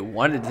Poirier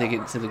wanted to take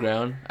it to the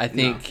ground. I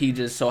think he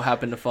just so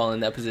happened to fall in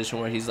that position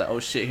where he's like, oh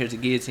shit, here's a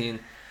guillotine.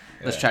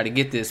 Let's try to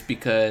get this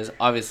because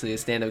obviously his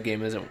stand-up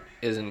game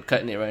isn't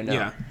cutting it right now.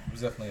 Yeah, it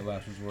was definitely a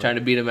last resort. Trying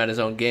to beat him at his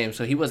own game,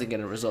 so he wasn't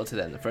getting a result to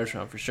that in the first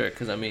round for sure.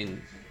 Because I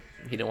mean,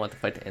 he didn't want the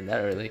fight to end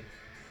that early.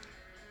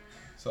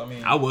 So I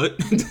mean, I would.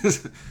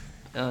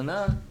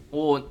 No.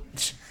 Well,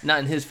 not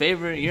in his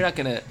favor. You're not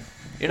gonna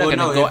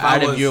go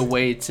out of your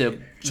way to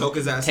choke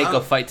his ass take out,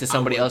 a fight to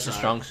somebody else's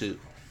strong suit.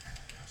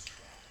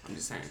 I'm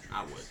just saying,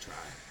 I would try.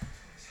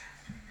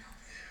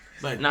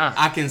 But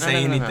I can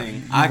say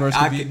anything. You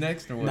versus Khabib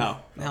next or what? No,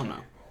 hell no.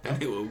 That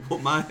nigga will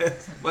whoop my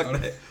ass.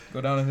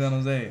 Go down to San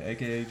Jose,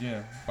 aka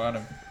Jim. Find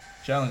him,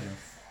 challenge him.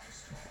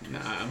 Nah,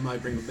 I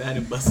might bring a bat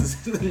and bust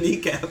his in the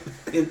kneecap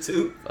in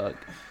two. Fuck.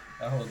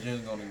 That whole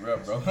gym's gonna be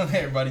rough, bro.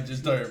 Everybody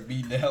just started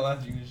beating the hell out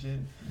of you and shit.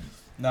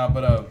 Nah,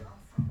 but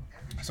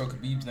so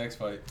Khabib's next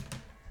fight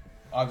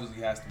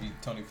obviously has to be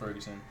Tony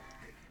Ferguson,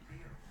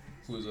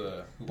 who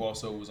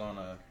also was on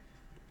a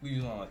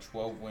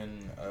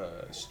 12-win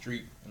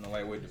streak in the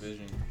lightweight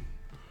division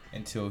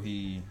until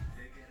he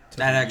took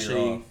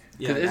Isn't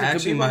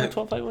Khabib on a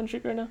 12-fight win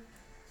streak right now?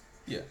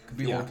 Yeah,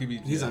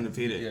 Khabib. He's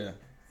undefeated. Yeah,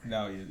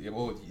 now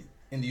well,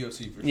 in the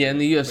UFC for sure. Yeah, in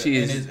the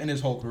UFC in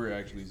his whole career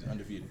actually he's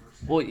undefeated.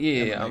 Well,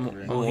 yeah,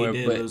 he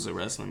did lose a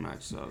wrestling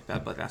match, so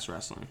that's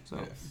wrestling. So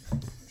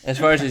as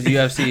far as his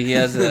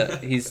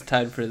UFC, he's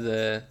tied for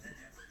the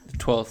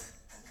 12th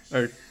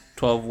or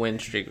 12-win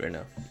streak right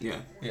now.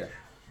 Yeah.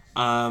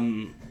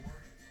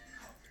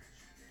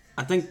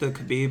 I think the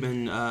Khabib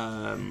and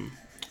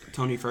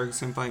Tony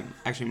Ferguson fight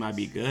actually might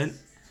be good,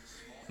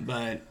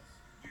 but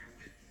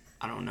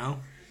I don't know.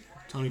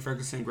 Tony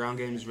Ferguson ground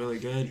game is really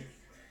good.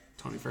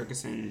 Tony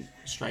Ferguson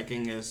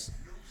striking is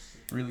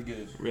really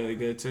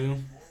good too.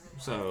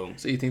 So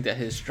you think that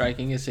his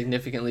striking is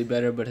significantly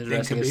better, but his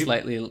wrestling is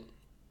slightly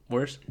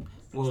worse?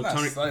 Well, it's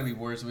not slightly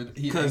worse, but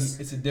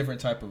it's a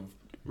different type of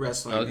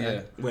wrestling.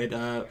 Okay. Yeah. With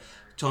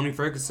Tony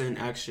Ferguson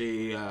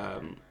actually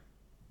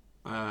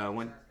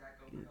went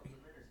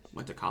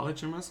to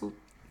college and wrestled.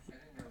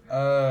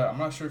 I'm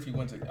not sure if he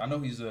went to. I know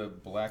he's a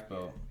black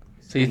belt.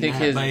 So you think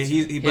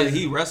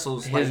he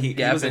wrestles his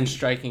gap in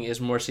striking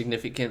is more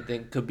significant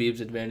than Khabib's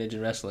advantage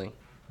in wrestling?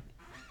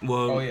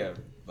 Well,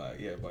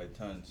 by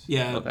tons.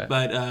 Yeah, okay.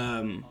 But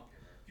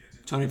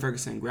Tony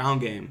Ferguson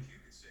ground game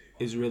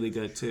is really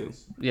good too.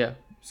 Yeah.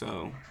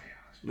 So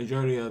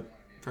majority of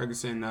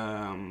Ferguson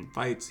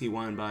fights he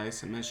won by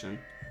submission.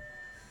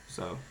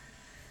 So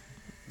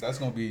that's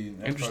gonna be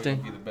interesting.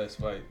 Gonna be the best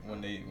fight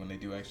when they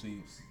do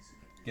actually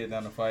get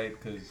down to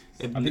fight, because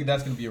I think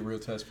that's gonna be a real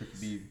test for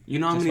Khabib. You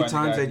know how many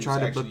times they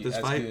tried to book this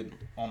fight? Good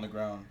on the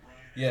ground.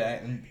 Yeah,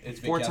 and it's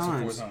been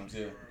canceled 4 times.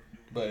 Yeah,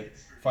 but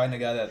fighting a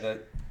guy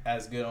that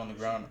as good on the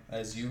ground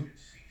as you,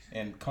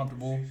 and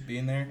comfortable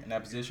being there in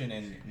that position,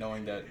 and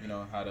knowing that you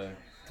know how to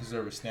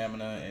preserve his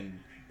stamina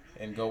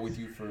and go with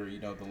you for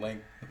the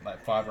length,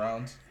 like 5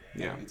 rounds.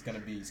 Yeah, it's gonna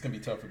be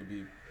tough for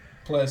Khabib.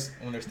 Plus,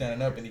 when they're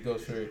standing up and he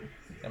goes for,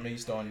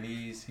 he's throwing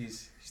knees,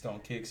 he's throwing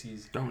kicks,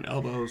 he's throwing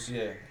elbows.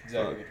 Yeah,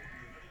 exactly.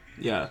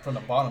 Yeah. From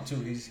the bottom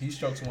too, he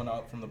strokes someone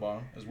out from the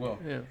bottom as well.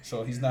 Yeah.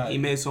 So he's not. He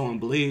made someone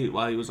bleed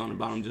while he was on the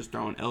bottom, just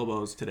throwing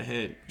elbows to the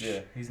head. Yeah,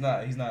 he's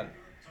not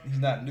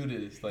new to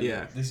this. Like,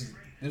 this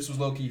was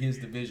low key his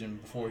division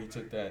before he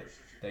took that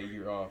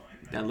year off.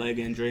 That leg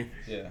injury.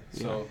 Yeah.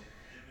 So,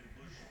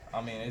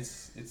 I mean,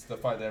 it's the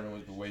fight that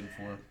everyone's been waiting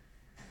for,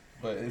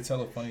 but it's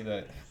hella funny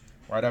that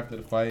right after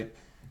the fight,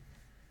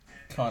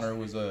 Conor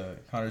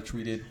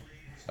tweeted,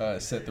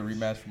 set the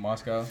rematch for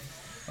Moscow.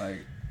 Like,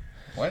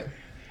 what?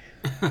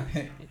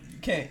 you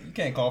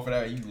can't call for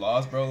that. You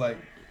lost, bro. Like,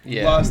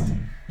 you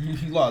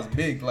lost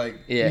big. Like,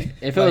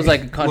 if it was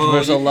like a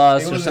controversial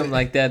loss or something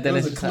like that, then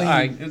it's clean.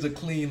 Right. It was a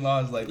clean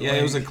loss. Like,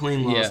 it was a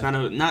clean loss.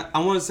 Not.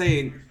 I want to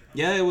say,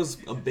 it was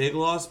a big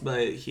loss,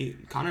 but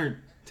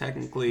Conor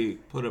technically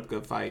put up a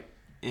good fight,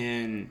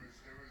 and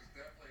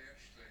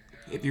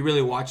if you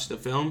really watch the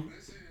film,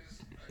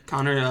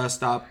 Conor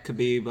stopped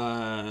Khabib.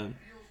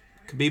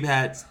 Khabib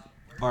had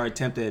or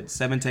attempted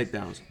 7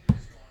 takedowns.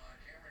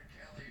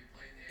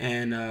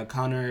 And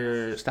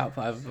Conor stopped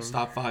 5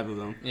 of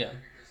them. Yeah.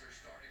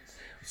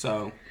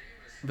 So.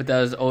 But that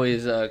was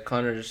always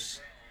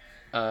Conor's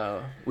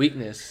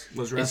weakness.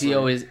 Was wrestling. Is he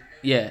always,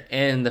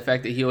 and the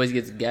fact that he always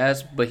gets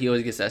gassed, but he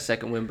always gets that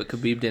second win, but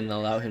Khabib didn't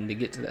allow him to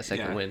get to that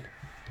second win.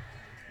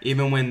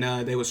 Even when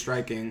they were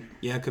striking,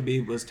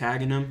 Khabib was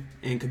tagging him,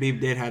 and Khabib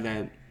did have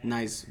that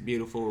nice,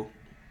 beautiful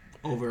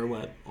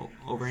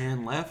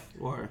overhand left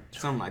or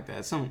something like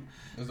that.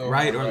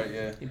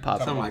 He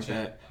popped something like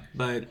that.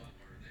 But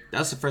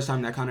that's the first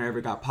time that Conor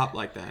ever got popped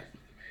like that.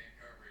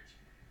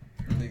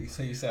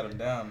 So you sat him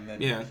down.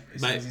 And then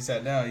but as he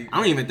sat down, I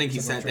don't even think he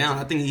sat down.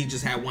 I think he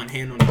just had one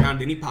hand on the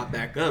ground. Then he popped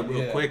back up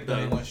real quick. Though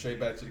he went straight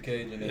back to the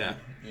cage, and then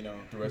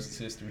the rest is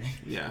history.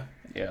 Yeah.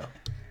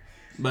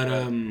 But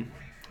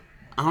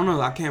I don't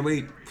know. I can't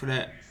wait for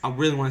that. I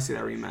really want to see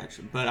that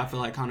rematch, but I feel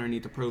like Conor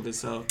needs to prove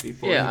himself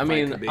before. Yeah, I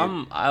mean,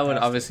 I would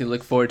obviously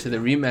look forward to the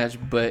rematch,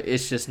 but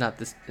it's just not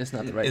this. It's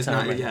not the right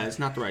time. It's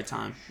not the right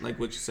time. Like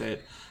what you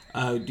said.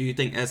 Do you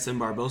think Edson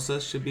Barbosa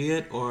should be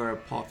it, or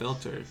Paul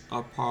Felder,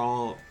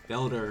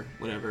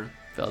 whatever,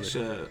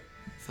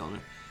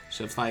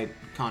 should fight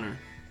Conor?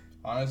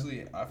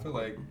 Honestly, I feel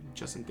like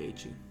Justin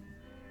Gaethje.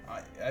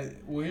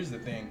 Well, here's the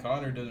thing.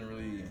 Conor doesn't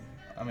really.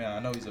 I mean, I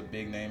know he's a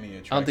big name.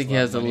 I don't think he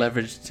has the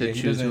leverage to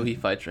choose who he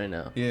fights right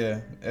now.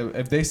 Yeah,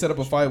 if they set up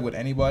a fight with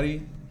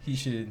anybody, he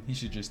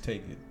should just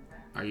take it.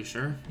 Are you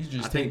sure?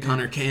 I think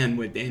Conor can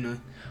with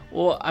Dana.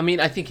 Well, I mean,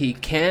 I think he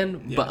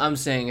can, but I'm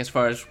saying as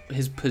far as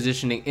his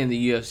positioning in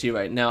the UFC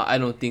right now, I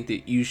don't think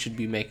that you should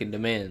be making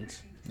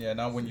demands. Yeah,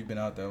 not when you've been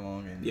out that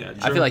long.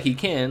 I feel like he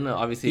can.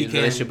 Obviously, his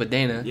relationship with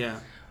Dana. Yeah.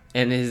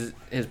 And his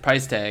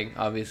price tag,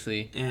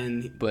 obviously.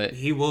 But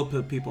he will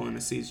put people in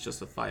the seats just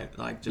to fight,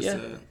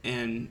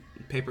 and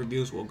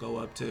pay-per-views will go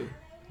up too.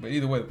 But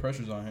either way, the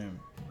pressure's on him.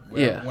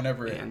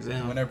 Whenever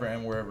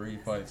and wherever he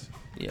fights.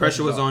 Yeah.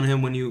 Pressure was on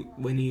him when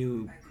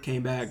you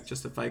came back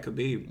just to fight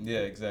Khabib. Yeah,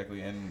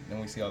 exactly. And then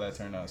we see how that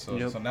turned out. So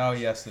now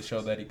he has to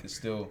show that he could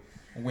still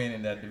win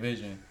in that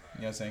division. You know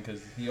what I'm saying?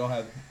 Because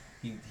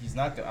he's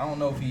not. I don't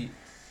know if he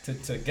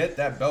to get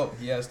that belt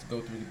he has to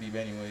go through Khabib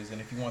anyways. And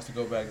if he wants to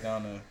go back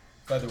down to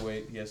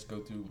featherweight, he has to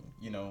go through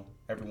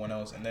everyone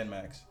else and then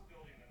Max.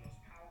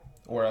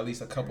 Or at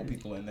least a couple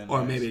people and then or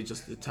Max. Maybe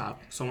just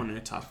someone in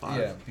the top 5.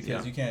 Yeah,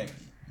 because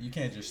you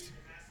can't just.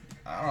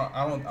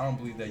 I don't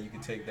believe that you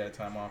can take that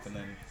time off and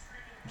then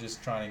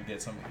just trying to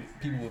get some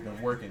people who've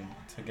been working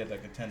to get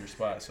that contender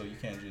spot. So you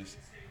can't just.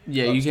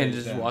 Yeah, you can't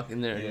just walk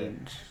in there.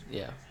 And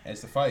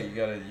it's the fight. You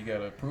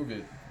gotta prove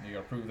it. You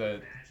gotta prove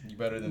that you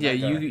better than. Yeah,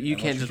 that guy. you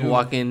can't just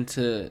walk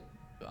into.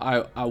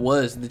 I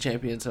was the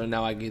champion, so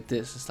now I get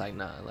this. It's like,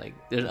 nah, like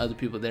there's other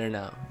people there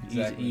now.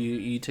 Exactly.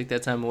 You took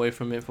that time away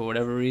from it for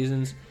whatever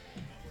reasons.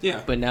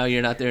 Yeah. But now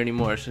you're not there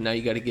anymore, so now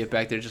you got to get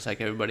back there just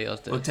like everybody else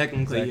did. Well,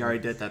 technically, you already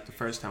did that the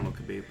first time with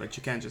Khabib, but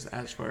you can't just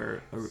ask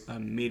for an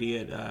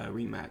immediate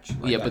rematch.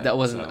 But that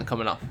wasn't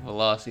coming off of a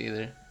loss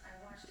either,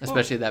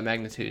 especially that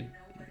magnitude.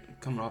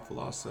 Coming off a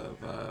loss of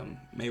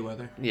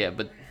Mayweather. Yeah,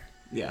 but.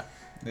 Yeah.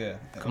 Yeah.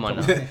 Come on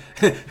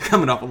now.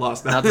 Coming off a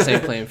loss. Not the same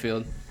playing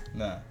field.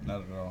 Nah,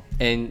 not at all.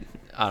 And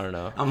I don't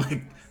know. I'm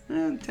like,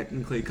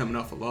 technically coming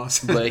off a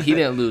loss. But he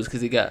didn't lose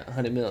because he got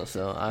 100 mil.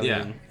 So I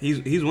mean,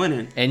 he's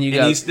winning. And you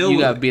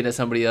got beat at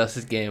somebody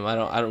else's game. I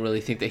don't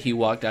really think that he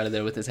walked out of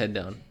there with his head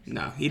down.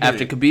 No, he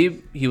didn't. After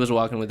Khabib, he was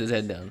walking with his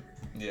head down.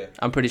 Yeah.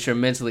 I'm pretty sure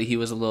mentally he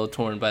was a little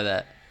torn by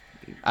that.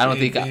 I don't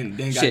think.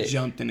 Then got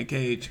jumped in the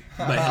cage,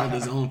 but held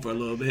his own for a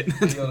little bit.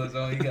 He held his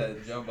own. He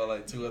got jumped by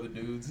like 2 other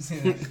dudes.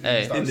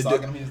 Hey, started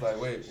talking to him. He's like,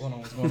 "Wait, hold on,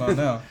 what's going on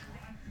now?"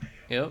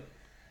 Yep.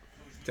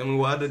 Tell me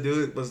why the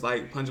dude was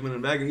like punch him in the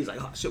back, and he's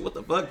like, "Oh shit, what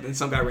the fuck?" Then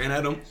some guy ran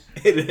at him,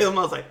 hit him.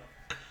 I was like,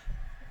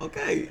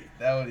 "Okay."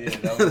 That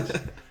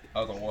was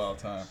a wild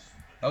time.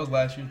 That was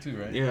last year too,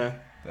 right? Yeah.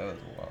 That was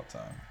a wild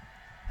time.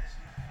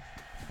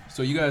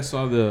 So you guys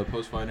saw the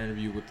post-fight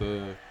interview with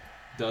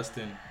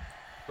Dustin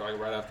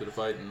right after the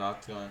fight in the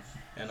Octagon,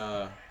 and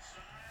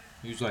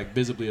he was like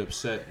visibly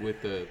upset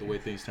with the way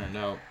things turned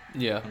out.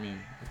 Yeah. I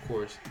mean, of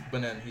course.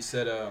 But then he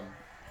said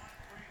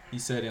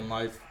in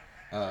life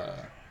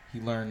he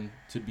learned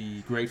to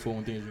be grateful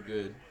when things are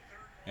good,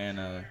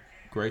 and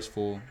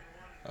graceful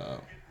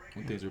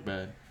when things are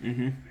bad.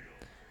 Mhm.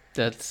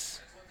 That's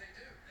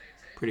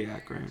pretty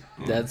accurate.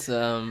 Yeah. That's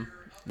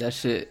that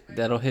shit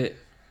that'll hit.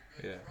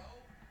 Yeah.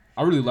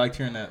 I really liked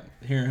hearing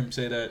him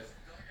say that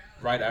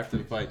right after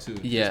the fight too.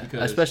 Yeah,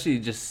 especially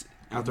just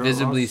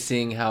visibly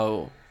seeing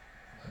how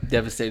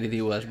devastated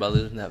he was by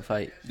losing that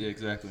fight. Yeah,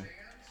 exactly.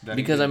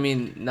 Because I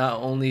mean, not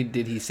only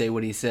did he say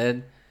what he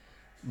said,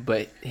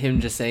 but him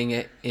just saying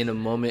it in a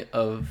moment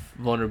of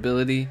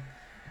vulnerability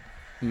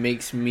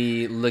makes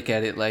me look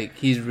at it like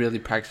he's really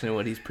practicing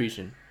what he's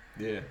preaching.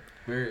 Yeah,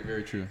 very,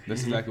 very true.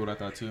 That's exactly what I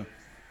thought too.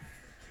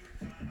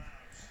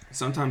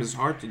 Sometimes it's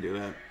hard to do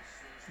that.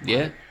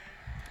 Yeah,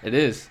 it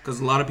is.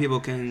 Because a lot of people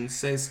can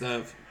say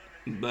stuff,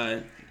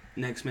 but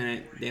next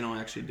minute they don't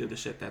actually do the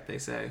shit that they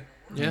say.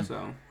 Yeah.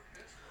 So.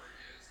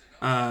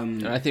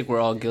 And I think we're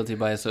all guilty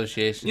by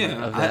association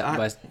of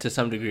that to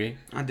some degree.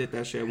 I did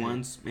that shit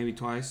once, maybe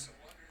twice.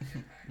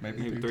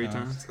 Maybe 3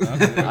 times.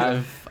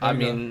 I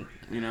mean,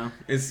 you know,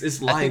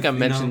 it's life. I think I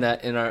mentioned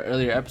that in our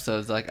earlier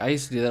episodes. Like, I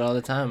used to do that all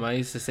the time. I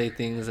used to say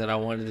things that I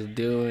wanted to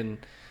do and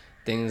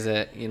things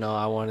that,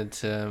 I wanted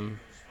to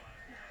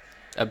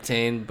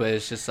obtain, but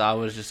it's just, I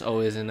was just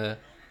always it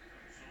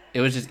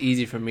was just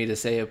easy for me to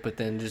say it, but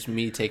then just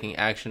me taking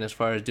action as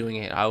far as doing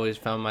it, I always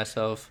found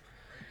myself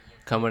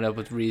coming up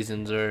with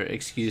reasons or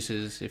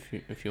excuses,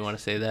 if you want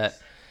to say that,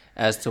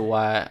 as to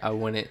why I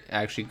wouldn't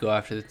actually go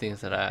after the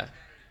things that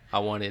I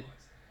wanted.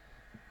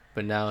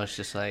 But now it's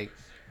just like,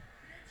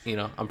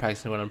 I'm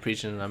practicing what I'm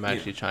preaching, and I'm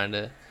actually trying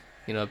to,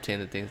 obtain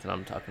the things that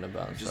I'm talking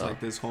about. Just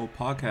like this whole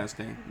podcast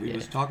thing. We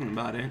was talking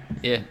about it.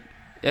 Yeah.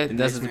 Yeah,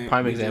 that's a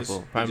prime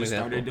example.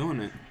 Started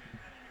doing it.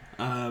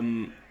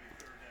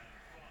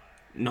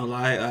 No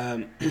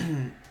lie,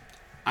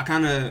 I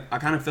kind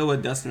of feel where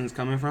Dustin's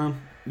coming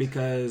from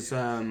because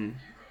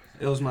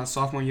it was my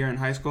sophomore year in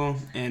high school,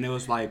 and it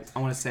was like I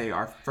want to say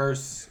our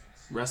first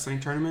wrestling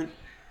tournament,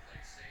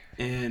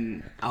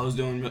 and I was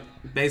doing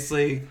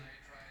basically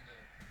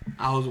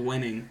I was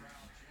winning.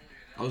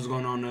 I was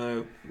going on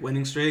a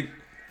winning streak.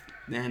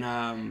 Then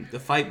the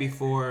fight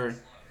before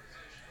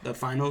the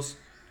finals,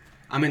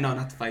 I mean no,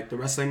 not the fight, the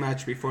wrestling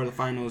match before the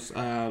finals.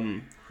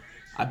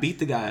 I beat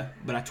the guy,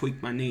 but I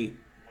tweaked my knee.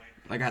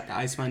 Like I had to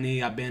ice my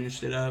knee. I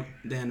bandaged it up.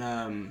 Then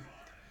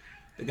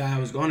the guy I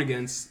was going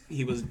against,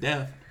 he was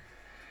deaf.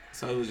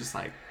 So it was just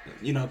like,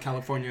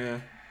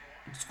 California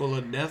School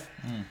of the Deaf.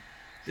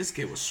 This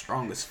kid was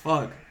strong as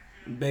fuck.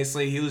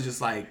 Basically, he was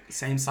just like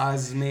same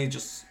size as me,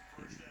 just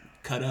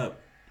cut up.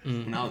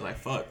 And I was like,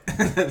 fuck.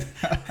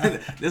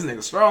 This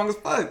nigga strong as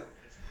fuck.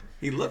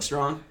 He looked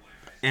strong.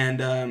 And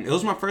it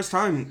was my first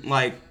time,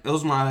 like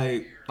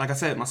I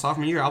said, my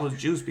sophomore year, I was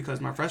juiced because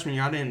my freshman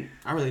year,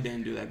 I really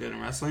didn't do that good in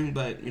wrestling.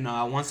 But,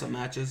 I won some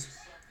matches.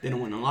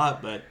 Didn't win a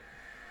lot, but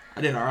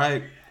I did all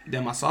right.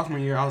 Then my sophomore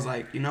year, I was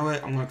like, you know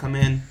what? I'm going to come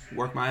in,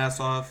 work my ass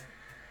off,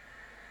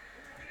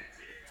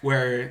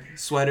 wear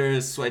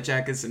sweaters, sweat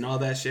jackets, and all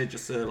that shit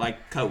just to,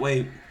 like, cut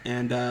weight.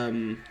 And,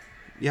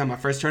 my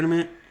first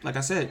tournament, like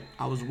I said,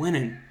 I was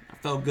winning. I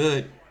felt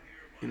good,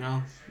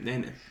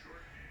 Then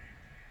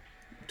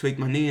tweaked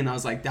my knee, and I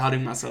was, like,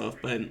 doubting myself.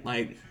 But,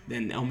 like,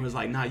 then Elmer was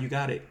like, nah, you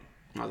got it.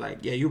 I was like,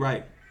 yeah, you're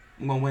right.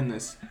 I'm going to win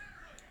this.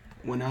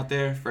 Went out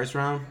there, first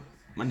round.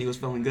 My knee was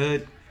feeling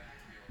good,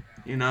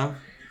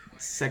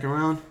 Second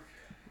round,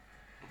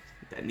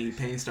 that knee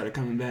pain started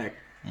coming back.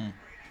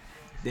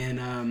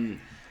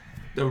 Then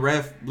the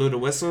ref blew the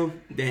whistle.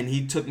 Then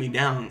he took me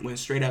down, went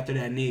straight after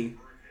that knee,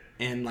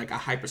 and like I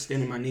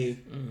hyperextended my knee.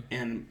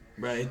 And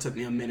bro, it took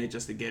me a minute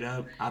just to get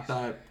up. I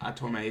thought I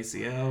tore my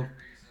ACL.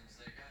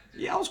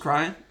 Yeah, I was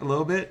crying a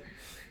little bit,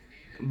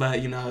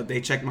 but they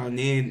checked my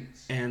knee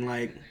and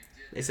like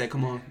they said,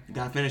 "Come on, you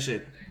gotta finish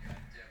it."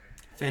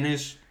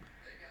 Finish.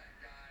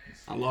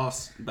 I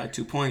lost by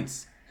 2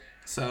 points,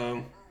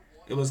 so.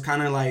 It was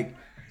kind of like,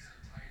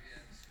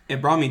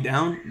 it brought me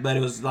down, but it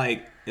was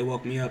like, it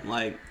woke me up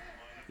like,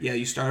 yeah,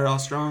 you started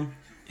off strong,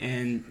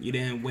 and you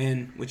didn't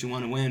win what you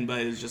want to win,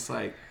 but it's just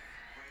like,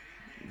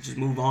 just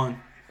move on.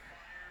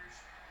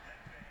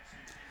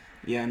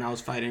 Yeah, and I was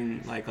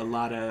fighting like a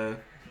lot of,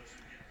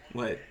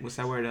 what's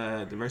that word,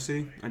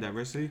 diversity,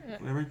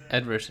 whatever?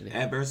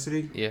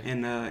 Adversity, yeah.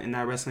 In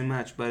that wrestling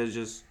match, but it's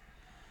just,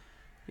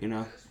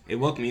 it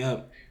woke me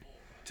up,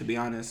 to be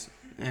honest.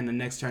 And the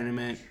next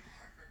tournament,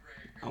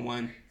 I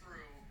won.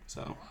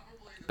 So.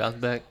 Bounce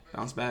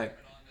back.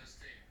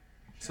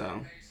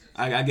 So,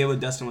 I get what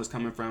Dustin was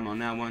coming from on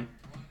that one.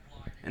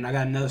 And I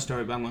got another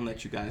story, but I'm going to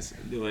let you guys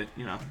do it.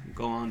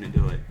 Go on and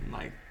do it. And,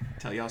 like,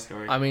 tell y'all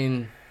story. I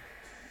mean,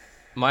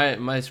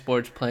 my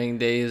sports playing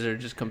days or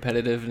just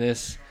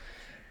competitiveness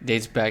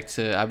dates back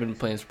to, I've been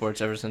playing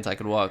sports ever since I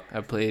could walk.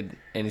 I played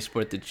any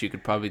sport that you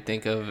could probably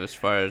think of as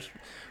far as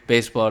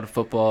baseball to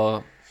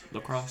football.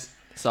 Lacrosse.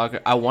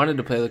 Soccer. I wanted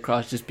to play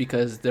lacrosse just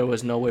because there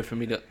was no way for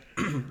me to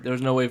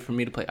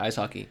play ice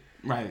hockey.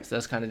 Right. So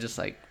that's kind of just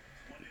like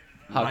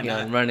hockey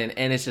on running,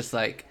 and it's just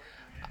like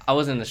I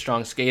wasn't a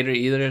strong skater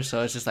either,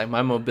 so it's just like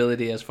my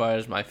mobility as far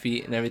as my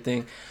feet and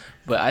everything.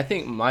 But I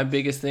think my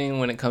biggest thing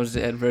when it comes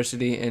to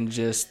adversity and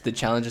just the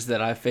challenges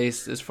that I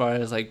faced as far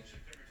as like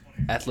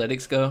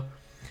athletics go,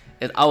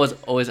 is I was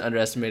always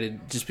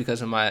underestimated just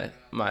because of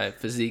my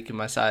physique and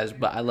my size,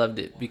 but I loved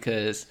it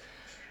because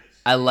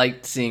I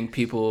liked seeing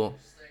people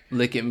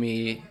look at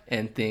me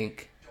and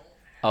think,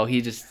 oh, he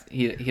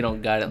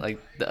don't got it like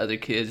the other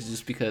kids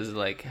just because of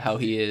like how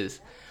he is.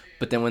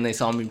 But then when they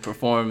saw me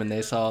perform and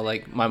they saw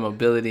like my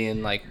mobility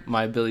and like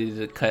my ability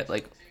to cut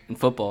like in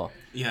football,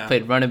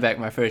 played running back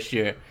my first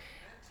year,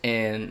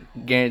 and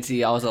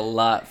guarantee I was a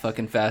lot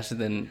fucking faster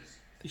than.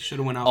 You should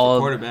have went out for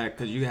quarterback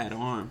because you had an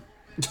arm.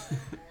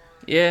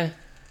 Yeah,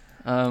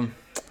 I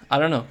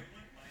don't know.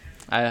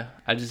 I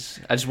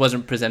just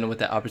wasn't presented with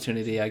that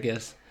opportunity, I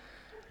guess.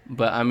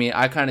 But I mean,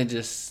 I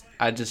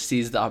just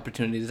seized the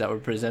opportunities that were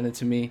presented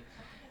to me,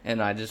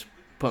 and I just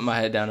put my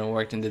head down and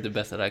worked and did the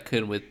best that I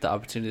could with the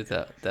opportunities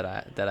that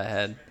I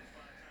had.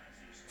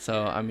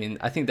 So I mean,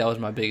 I think that was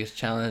my biggest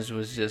challenge,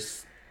 was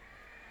just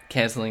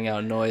canceling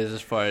out noise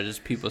as far as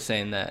just people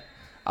saying that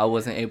I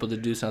wasn't able to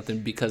do something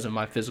because of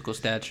my physical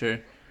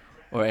stature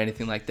or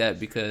anything like that.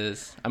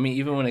 Because I mean,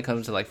 even when it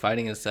comes to like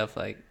fighting and stuff,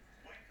 like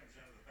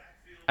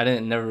I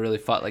never really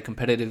fought like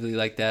competitively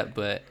like that,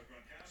 but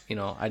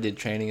I did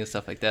training and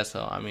stuff like that,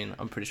 so I mean,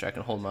 I'm pretty sure I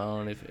can hold my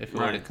own if it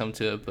were to come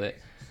to it. But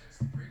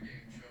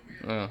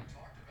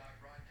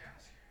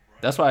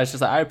that's why it's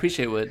just like I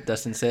appreciate what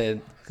Dustin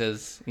said,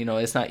 because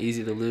it's not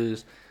easy to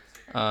lose.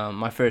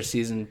 My first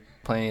season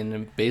playing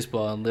in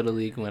baseball in Little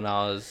League when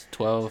I was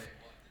 12,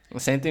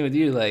 same thing with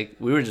you. Like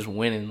we were just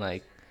winning,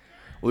 like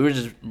we were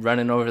just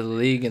running over the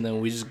league, and then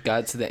we just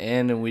got to the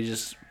end and we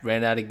just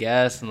ran out of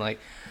gas, and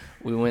like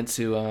we went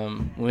to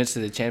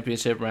the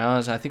championship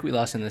rounds. I think we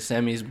lost in the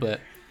semis, but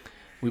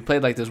we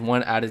played like this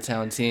one out of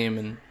town team,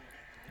 and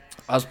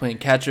I was playing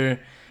catcher,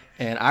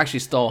 and I actually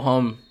stole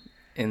home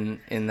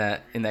in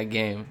that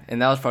game,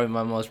 and that was probably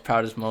my most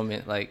proudest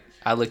moment. Like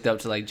I looked up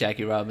to like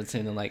Jackie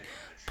Robinson and like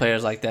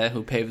players like that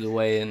who paved the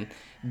way and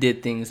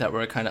did things that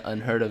were kind of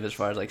unheard of as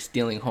far as like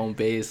stealing home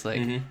base.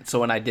 Like so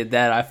when I did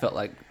that, I felt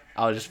like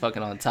I was just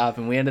fucking on top,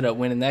 and we ended up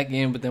winning that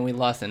game, but then we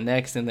lost the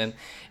next, and then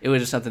it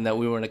was just something that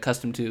we weren't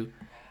accustomed to.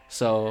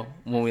 So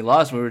when we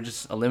lost, we were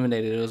just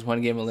eliminated. It was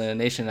one game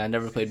elimination. I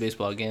never played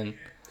baseball again.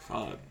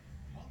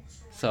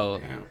 So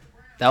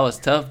that was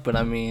tough, but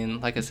I mean,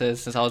 like I said,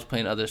 since I was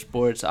playing other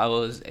sports, I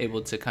was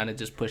able to kind of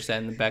just push that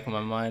in the back of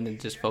my mind and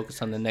just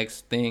focus on the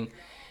next thing.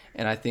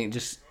 And I think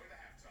just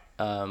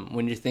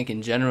when you're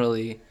thinking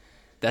generally,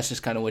 that's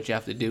just kind of what you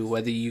have to do.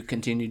 Whether you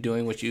continue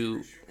doing what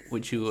you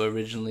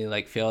originally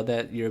like failed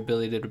at, your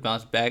ability to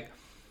bounce back,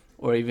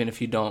 or even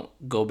if you don't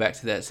go back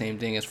to that same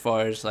thing, as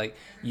far as like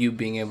you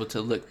being able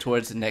to look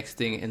towards the next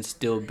thing and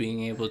still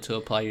being able to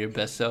apply your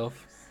best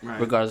self,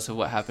 regardless of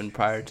what happened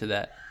prior to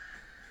that.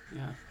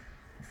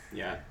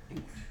 Yeah.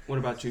 What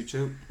about you,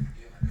 Chup?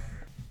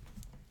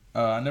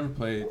 I never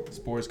played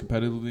sports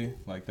competitively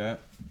like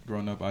that.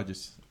 Growing up, I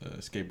just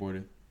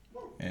skateboarded.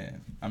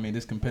 And, I mean,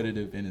 it's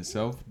competitive in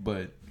itself,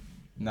 but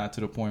not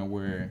to the point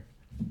where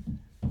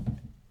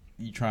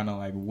you're trying to,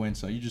 like, win.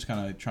 So you're just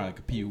kind of trying to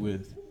compete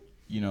with,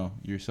 you know,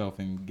 yourself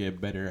and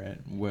get better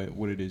at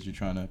what it is you're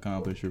trying to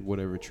accomplish or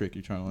whatever trick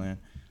you're trying to land.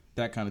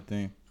 That kind of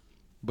thing.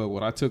 But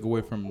what I took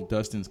away from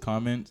Dustin's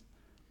comments,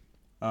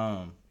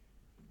 I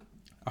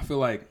feel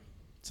like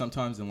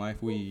sometimes in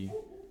life we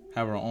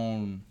have our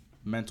own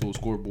mental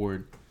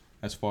scoreboard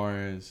as far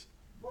as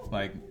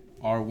like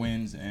our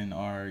wins and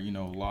our, you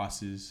know,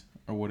 losses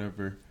or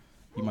whatever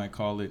you might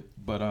call it.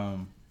 But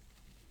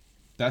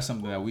that's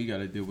something that we got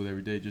to deal with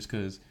every day, just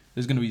because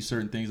there's going to be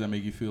certain things that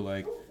make you feel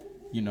like,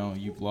 you know,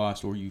 you've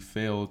lost or you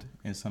failed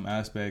in some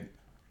aspect,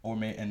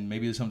 and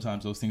maybe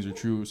sometimes those things are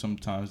true.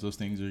 Sometimes those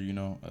things are, you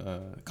know,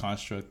 a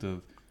construct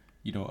of,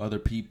 you know, other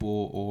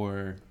people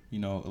or, you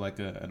know, like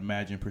an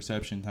imagined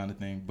perception kind of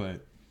thing.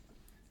 But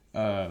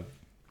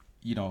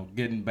you know,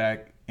 getting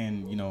back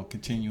and, you know,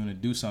 continuing to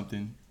do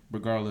something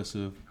regardless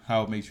of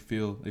how it makes you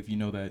feel, if you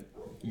know that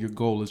your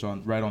goal is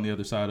right on the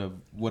other side of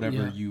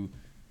whatever you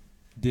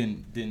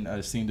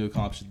didn't seem to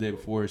accomplish the day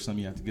before. It's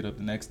something you have to get up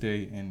the next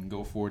day and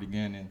go for it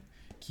again and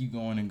keep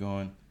going and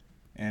going.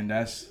 And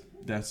that's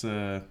just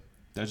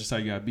how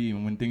you gotta be.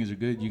 And when things are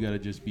good, you gotta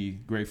just be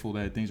grateful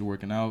that things are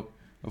working out,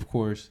 of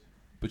course,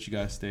 but you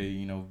gotta stay,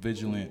 you know,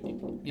 vigilant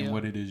in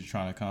what it is you're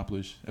trying to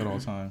accomplish at all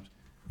times.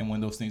 And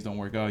when those things don't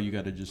work out, you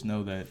gotta just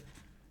know that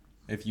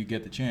if you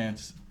get the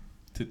chance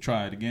to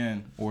try it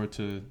again or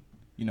to,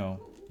 you know,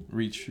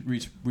 reach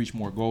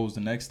more goals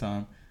the next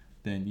time,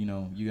 then, you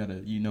know,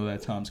 you know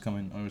that time's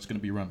coming or it's gonna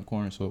be around the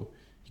corner. So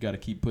you gotta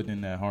keep putting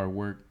in that hard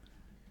work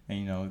and,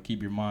 you know,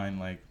 keep your mind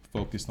like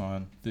focused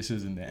on this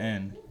isn't the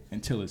end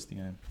until it's the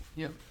end.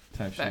 Yep.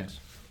 Type Facts.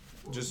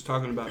 shit. Just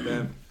talking about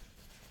that.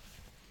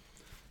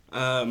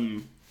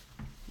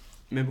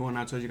 Remember when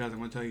I told you guys I'm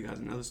gonna tell you guys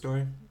another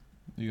story?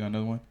 You got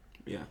another one?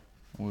 Yeah.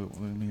 Let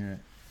me hear it.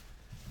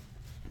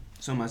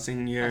 So my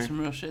senior year. That's some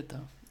real shit,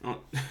 though. Oh,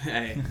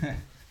 hey.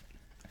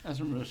 That's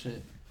some real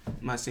shit.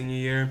 My senior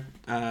year,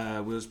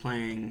 we was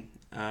playing.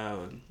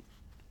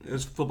 It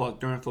was football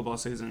during football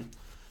season.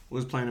 We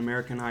was playing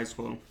American high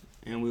school,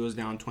 and we was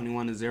down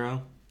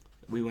 21-0.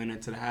 We went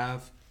into the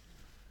half,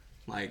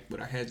 like with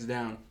our heads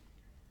down,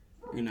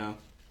 you know.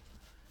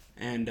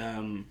 And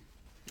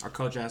our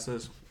coach asked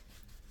us,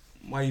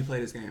 "Why do you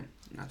play this game?"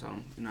 And I told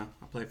him, "You know,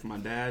 I played for my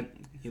dad.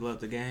 He loved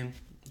the game,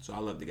 so I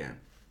love the game."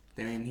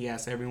 Then he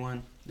asked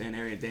everyone. Then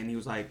he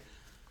was like,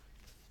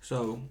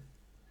 "So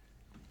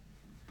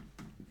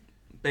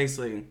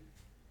basically,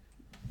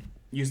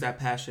 use that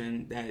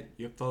passion that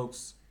your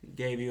folks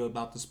gave you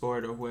about the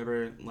sport or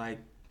whoever, like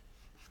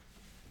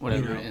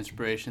whatever, you know,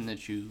 inspiration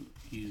that you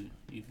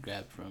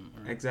grabbed from."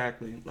 Or...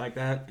 Exactly, like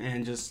that,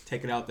 and just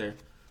take it out there.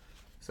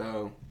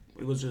 So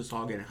it was just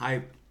all getting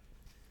hyped,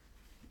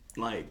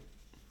 like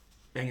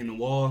banging the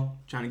wall,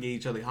 trying to get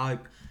each other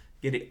hyped,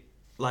 get it,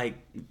 like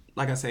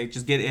I say,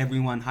 just get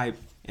everyone hyped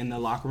in the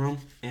locker room.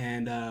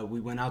 And we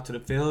went out to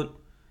the field,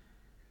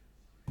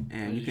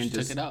 and you can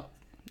just took it out.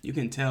 You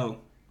can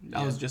tell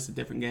that was just a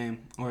different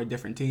game or a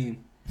different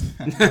team.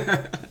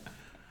 A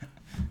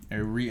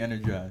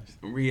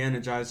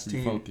re-energized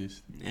team.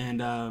 Refocused.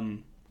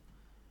 And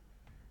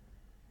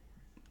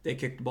they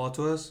kicked the ball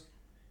to us.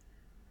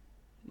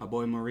 My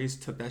boy Maurice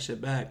took that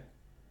shit back.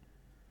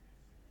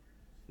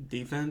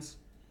 Defense,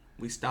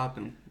 we stopped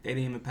them. They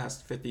didn't even pass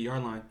the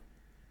 50-yard line.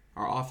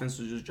 Our offense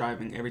was just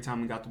driving every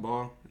time we got the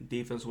ball.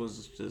 Defense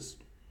was just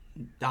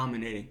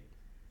dominating.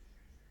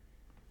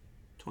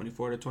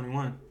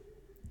 24-21.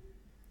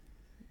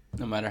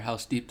 No matter how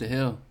steep the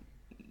hill.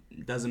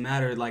 Doesn't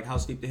matter like how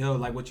steep the hill,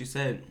 like what you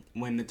said.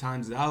 When the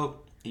time's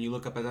out and you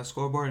look up at that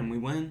scoreboard and we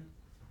win,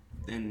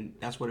 then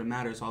that's what it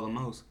matters all the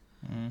most.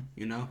 Mm-hmm.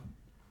 You know?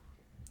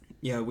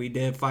 Yeah, we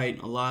did fight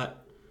a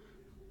lot,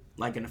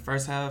 like in the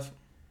first half,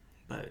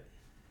 but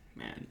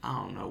man,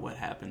 I don't know what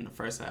happened in the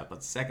first half,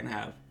 but the second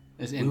half,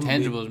 It's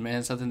intangibles,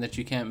 man. Something that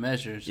you can't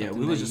measure. Yeah,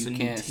 we was just you a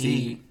can't team.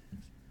 see.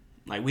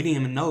 Like, we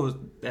didn't even know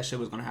that shit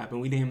was gonna happen.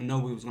 We didn't even know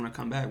we was gonna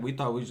come back. We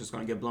thought we was just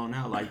gonna get blown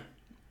out, like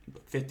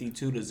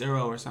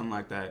 52-0 or something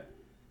like that.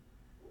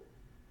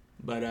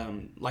 But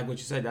like what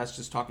you said, that's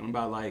just talking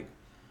about like,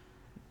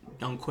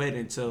 don't quit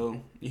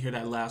until you hear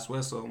that last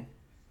whistle,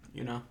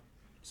 you know.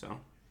 So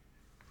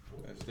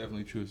that's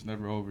definitely true. It's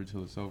never over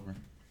until it's over.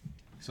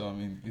 So I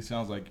mean, it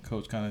sounds like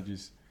Coach kind of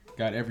just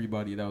got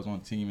everybody that was on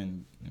the team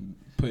and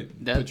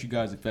put you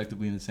guys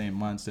effectively in the same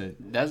mindset.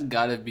 That's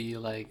gotta be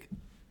like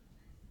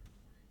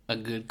a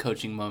good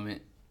coaching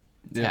moment.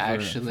 Yeah,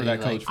 for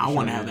that coach, I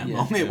want to have that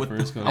moment with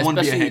his coach. I want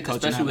to be a head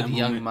coach, especially with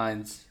young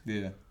minds.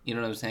 Yeah, you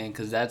know what I'm saying?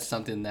 Because that's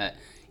something that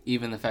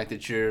even the fact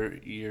that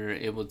you're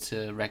able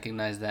to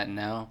recognize that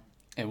now,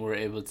 and we're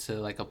able to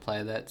like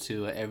apply that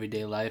to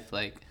everyday life,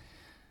 like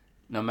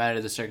no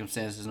matter the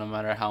circumstances, no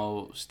matter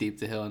how steep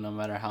the hill, no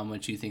matter how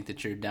much you think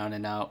that you're down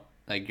and out,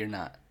 like you're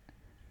not.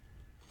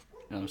 You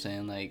know what I'm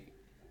saying? Like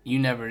you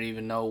never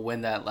even know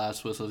when that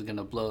last whistle is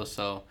gonna blow.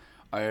 So,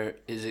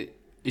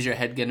 is your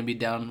head gonna be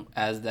down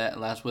as that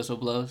last whistle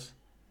blows,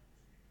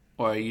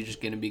 or are you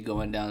just gonna be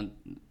going down,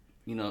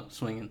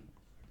 swinging?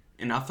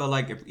 And I felt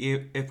like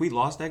if we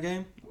lost that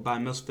game by a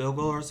missed field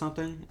goal or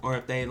something, or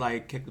if they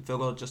like kicked the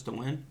field goal just to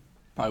win,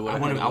 I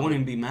wouldn't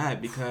even be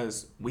mad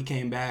because we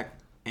came back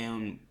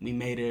and we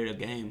made it a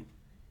game.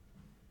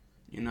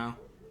 You know,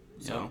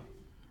 so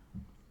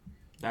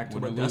back to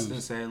what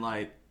Dustin said,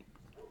 like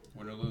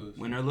win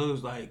or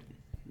lose, like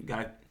you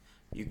got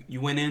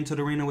you went into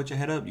the arena with your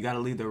head up, you got to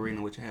leave the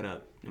arena with your head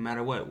up, no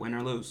matter what, win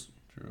or lose.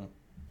 True.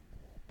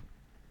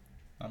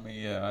 I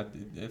mean, yeah,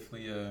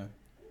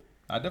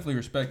 I definitely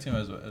respect him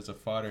as a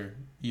fighter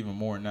even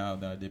more now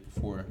than I did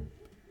before,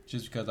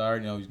 just because I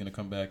already know he's gonna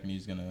come back and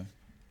he's gonna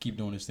keep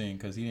doing his thing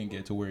because he didn't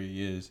get to where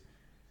he is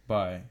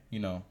by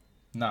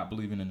not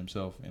believing in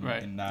himself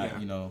and not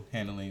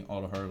handling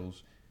all the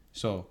hurdles.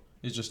 So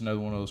it's just another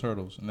one of those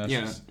hurdles, and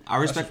that's I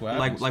respect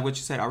like what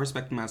you said. I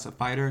respect him as a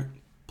fighter.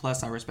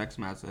 Plus, I respect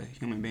him as a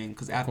human being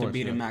because after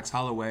beating Max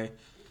Holloway,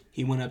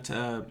 he went up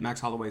to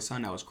Max Holloway's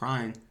son that was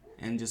crying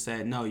and just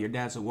said, "No, your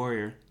dad's a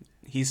warrior.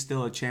 He's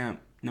still a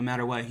champ. No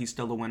matter what, he's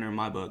still a winner in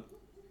my book."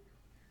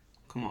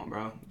 Come on,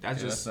 bro.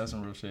 That's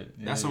some real shit.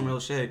 Yeah, that's some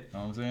real shit. You know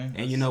what I'm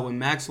saying? And when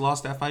Max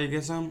lost that fight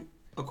against him,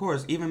 of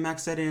course, even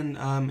Max said in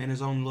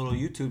his own little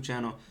YouTube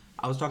channel,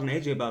 I was talking to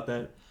AJ about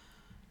that.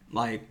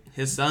 Like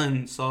his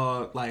son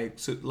saw like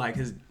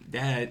his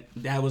dad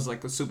was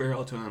like a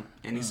superhero to him,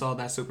 and he saw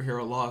that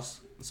superhero loss.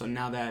 So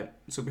now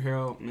that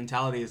superhero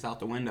mentality is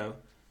out the window.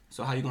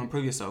 So how you gonna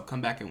prove yourself?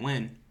 Come back and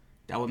win.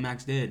 That's what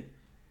Max did.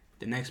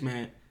 The next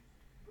minute.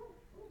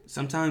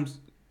 Sometimes,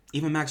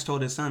 even Max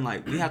told his son,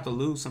 like, we have to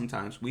lose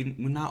sometimes. We're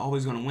not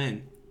always gonna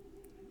win.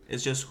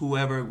 It's just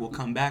whoever will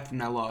come back from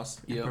that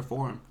loss and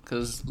perform.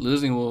 Because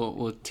losing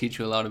will teach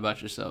you a lot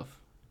about yourself.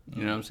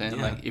 You know what I'm saying?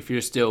 Yeah. Like if you're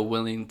still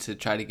willing to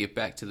try to get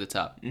back to the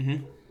top.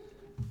 Mm-hmm.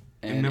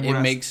 And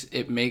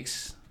it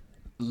makes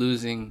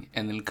losing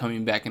and then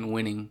coming back and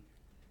winning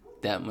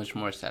that much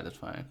more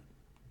satisfying.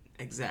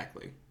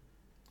 Exactly.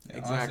 Yeah,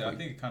 exactly. Honestly, I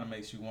think it kind of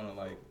makes you want to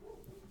like.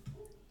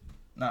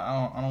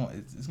 Nah, I don't.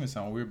 It's gonna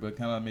sound weird, but it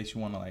kind of makes you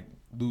want to like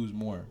lose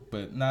more,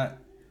 but not.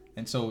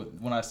 And so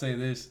when I say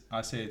this,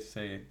 I say it to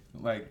say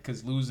like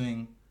because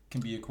losing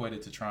can be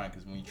equated to trying.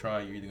 Because when you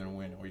try, you're either gonna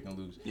win or you're gonna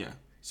lose. Yeah.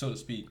 So to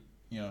speak,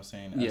 you know what I'm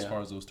saying, as far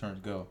as those terms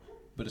go.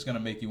 But it's gonna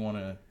make you want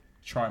to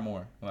try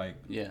more. Like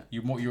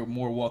you're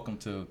more welcome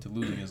to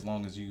losing as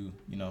long as you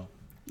know.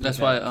 That's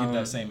why give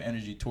that same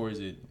energy towards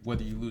it.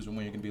 Whether you lose or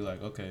win, you can be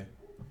like, okay.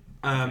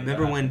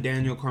 Remember when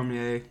Daniel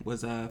Cormier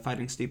was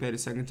fighting Stipe the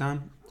second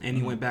time, and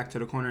he went back to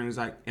the corner and he was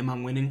like, "Am I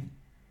winning?"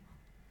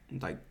 I'm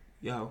like,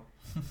 "Yo,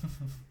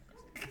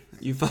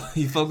 you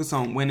focus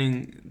on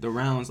winning the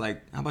rounds.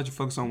 Like, how about you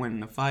focus on winning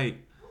the fight?"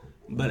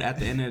 But at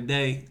the end of the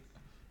day,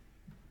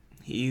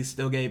 he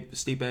still gave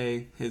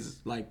Stipe his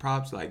like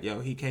props. Like,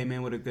 yo, he came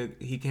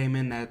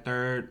in that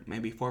third,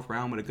 maybe fourth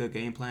round with a good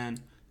game plan.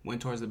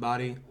 Went towards the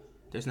body.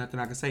 There's nothing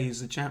I can say.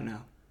 He's the champ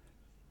now.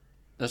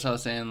 That's what I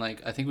was saying.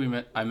 Like, I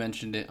think I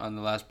mentioned it on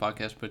the last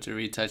podcast, but to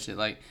retouch it,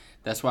 like,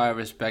 that's why I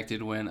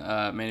respected when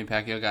Manny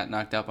Pacquiao got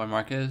knocked out by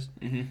Marquez.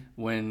 Mm-hmm.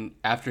 When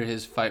after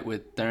his fight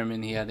with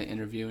Thurman, he had an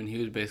interview and he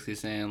was basically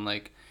saying,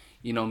 like,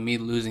 me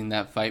losing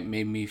that fight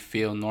made me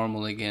feel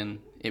normal again.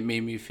 It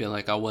made me feel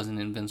like I wasn't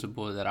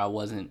invincible, that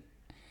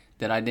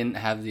I didn't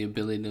have the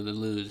ability to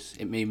lose.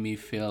 It made me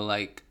feel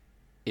like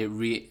it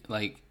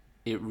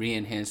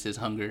re-enhanced his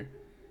hunger.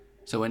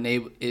 So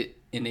it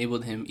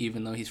enabled him,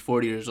 even though he's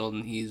 40 years old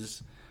and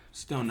he's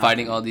still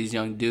fighting all these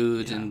young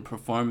dudes and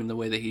performing the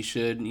way that he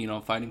should,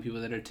 fighting people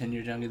that are 10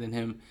 years younger than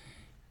him.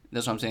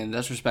 That's what I'm saying.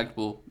 That's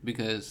respectable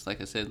because, like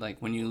I said, like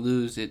when you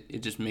lose,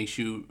 it just makes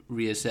you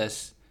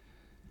reassess,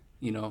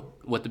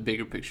 what the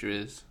bigger picture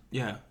is.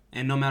 Yeah,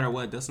 and no matter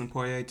what, Dustin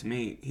Poirier, to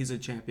me, he's a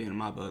champion in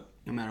my book,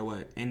 no matter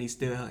what. And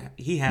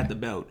he had the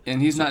belt.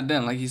 And he's not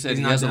done. Like he said,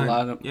 he has a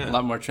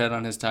lot more tread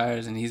on his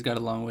tires, and he's got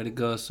a long way to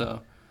go,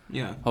 so...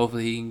 Yeah.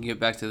 Hopefully he can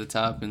get back to the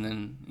top and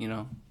then,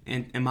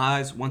 And in my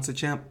eyes, once a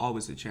champ,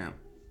 always a champ.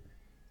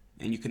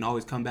 and you can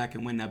always come back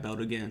and win that belt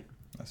again.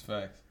 That's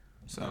facts.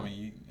 So I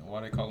mean,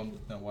 why they call him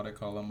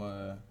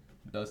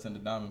Dustin the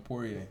Diamond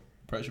Poirier?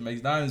 Pressure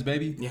makes diamonds,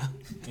 baby. yeah,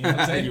 You know what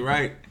I'm saying? You're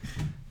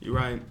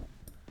right.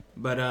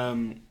 But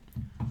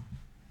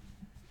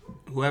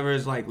whoever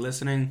is like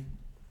listening,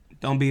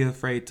 don't be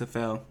afraid to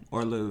fail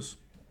or lose,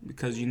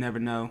 because you never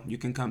know. You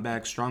can come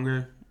back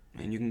stronger,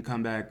 and you can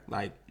come back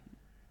like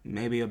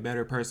maybe a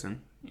better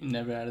person. You're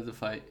never out of the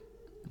fight.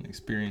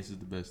 Experience is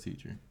the best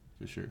teacher,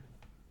 for sure.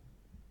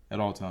 At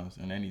all times,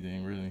 and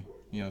anything, really.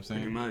 You know what I'm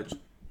saying? Pretty much.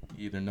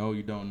 You either know or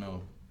you don't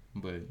know,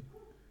 but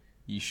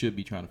you should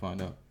be trying to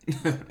find out.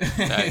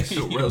 Facts.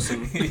 Real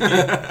soon. You know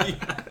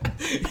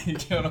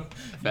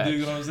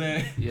what I'm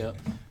saying? Yep.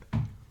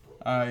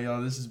 All right,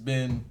 y'all. This has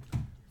been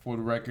For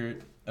the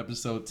Record,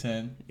 episode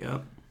 10.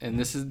 Yep. And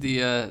this is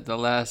the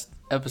last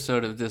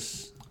episode of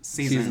this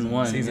season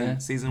one.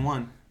 Season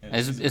one. Yeah,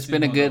 It's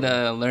been a good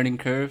learning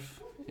curve.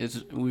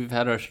 We've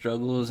had our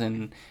struggles,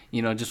 and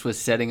just with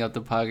setting up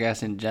the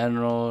podcast in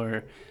general,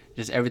 or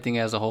just everything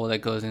as a whole that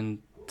goes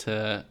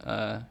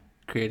into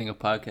creating a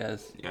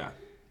podcast. Yeah.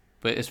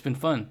 But it's been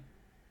fun,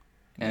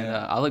 and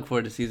I look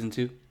forward to season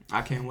 2.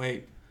 I can't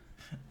wait.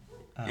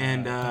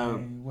 And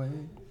all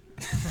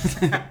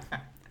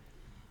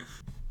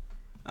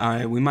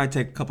right, we might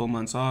take a couple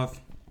months off.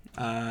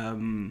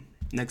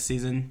 Next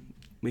season,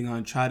 we're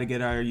gonna try to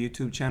get our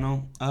YouTube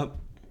channel up.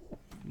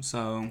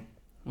 So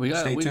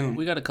stay tuned.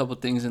 We got a couple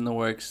things in the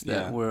works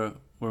that we're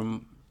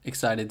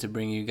excited to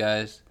bring you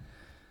guys.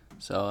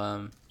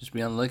 So just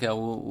be on the lookout.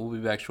 We'll be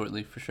back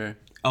shortly for sure.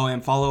 Oh,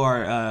 and follow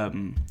our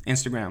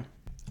Instagram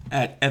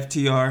at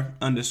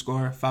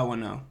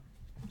FTR_510.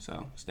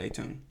 So stay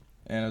tuned.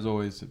 And as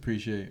always,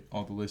 appreciate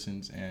all the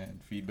listens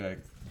and feedback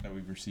that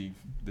we've received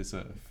this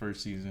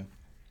first season.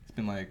 It's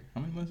been like,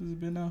 how many months has it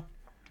been now?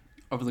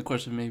 Over the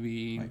course of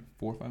maybe Like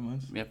 4 or 5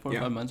 months? Yeah, 4 or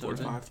 5 months. 4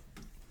 to 5.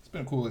 It's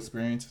been a cool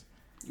experience.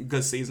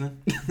 Good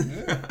season.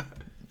 Yeah.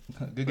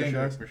 Good game,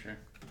 guys. For sure.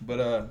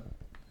 But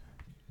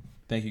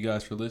thank you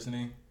guys for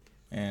listening,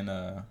 and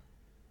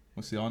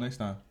we'll see y'all next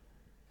time.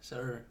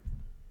 Sir.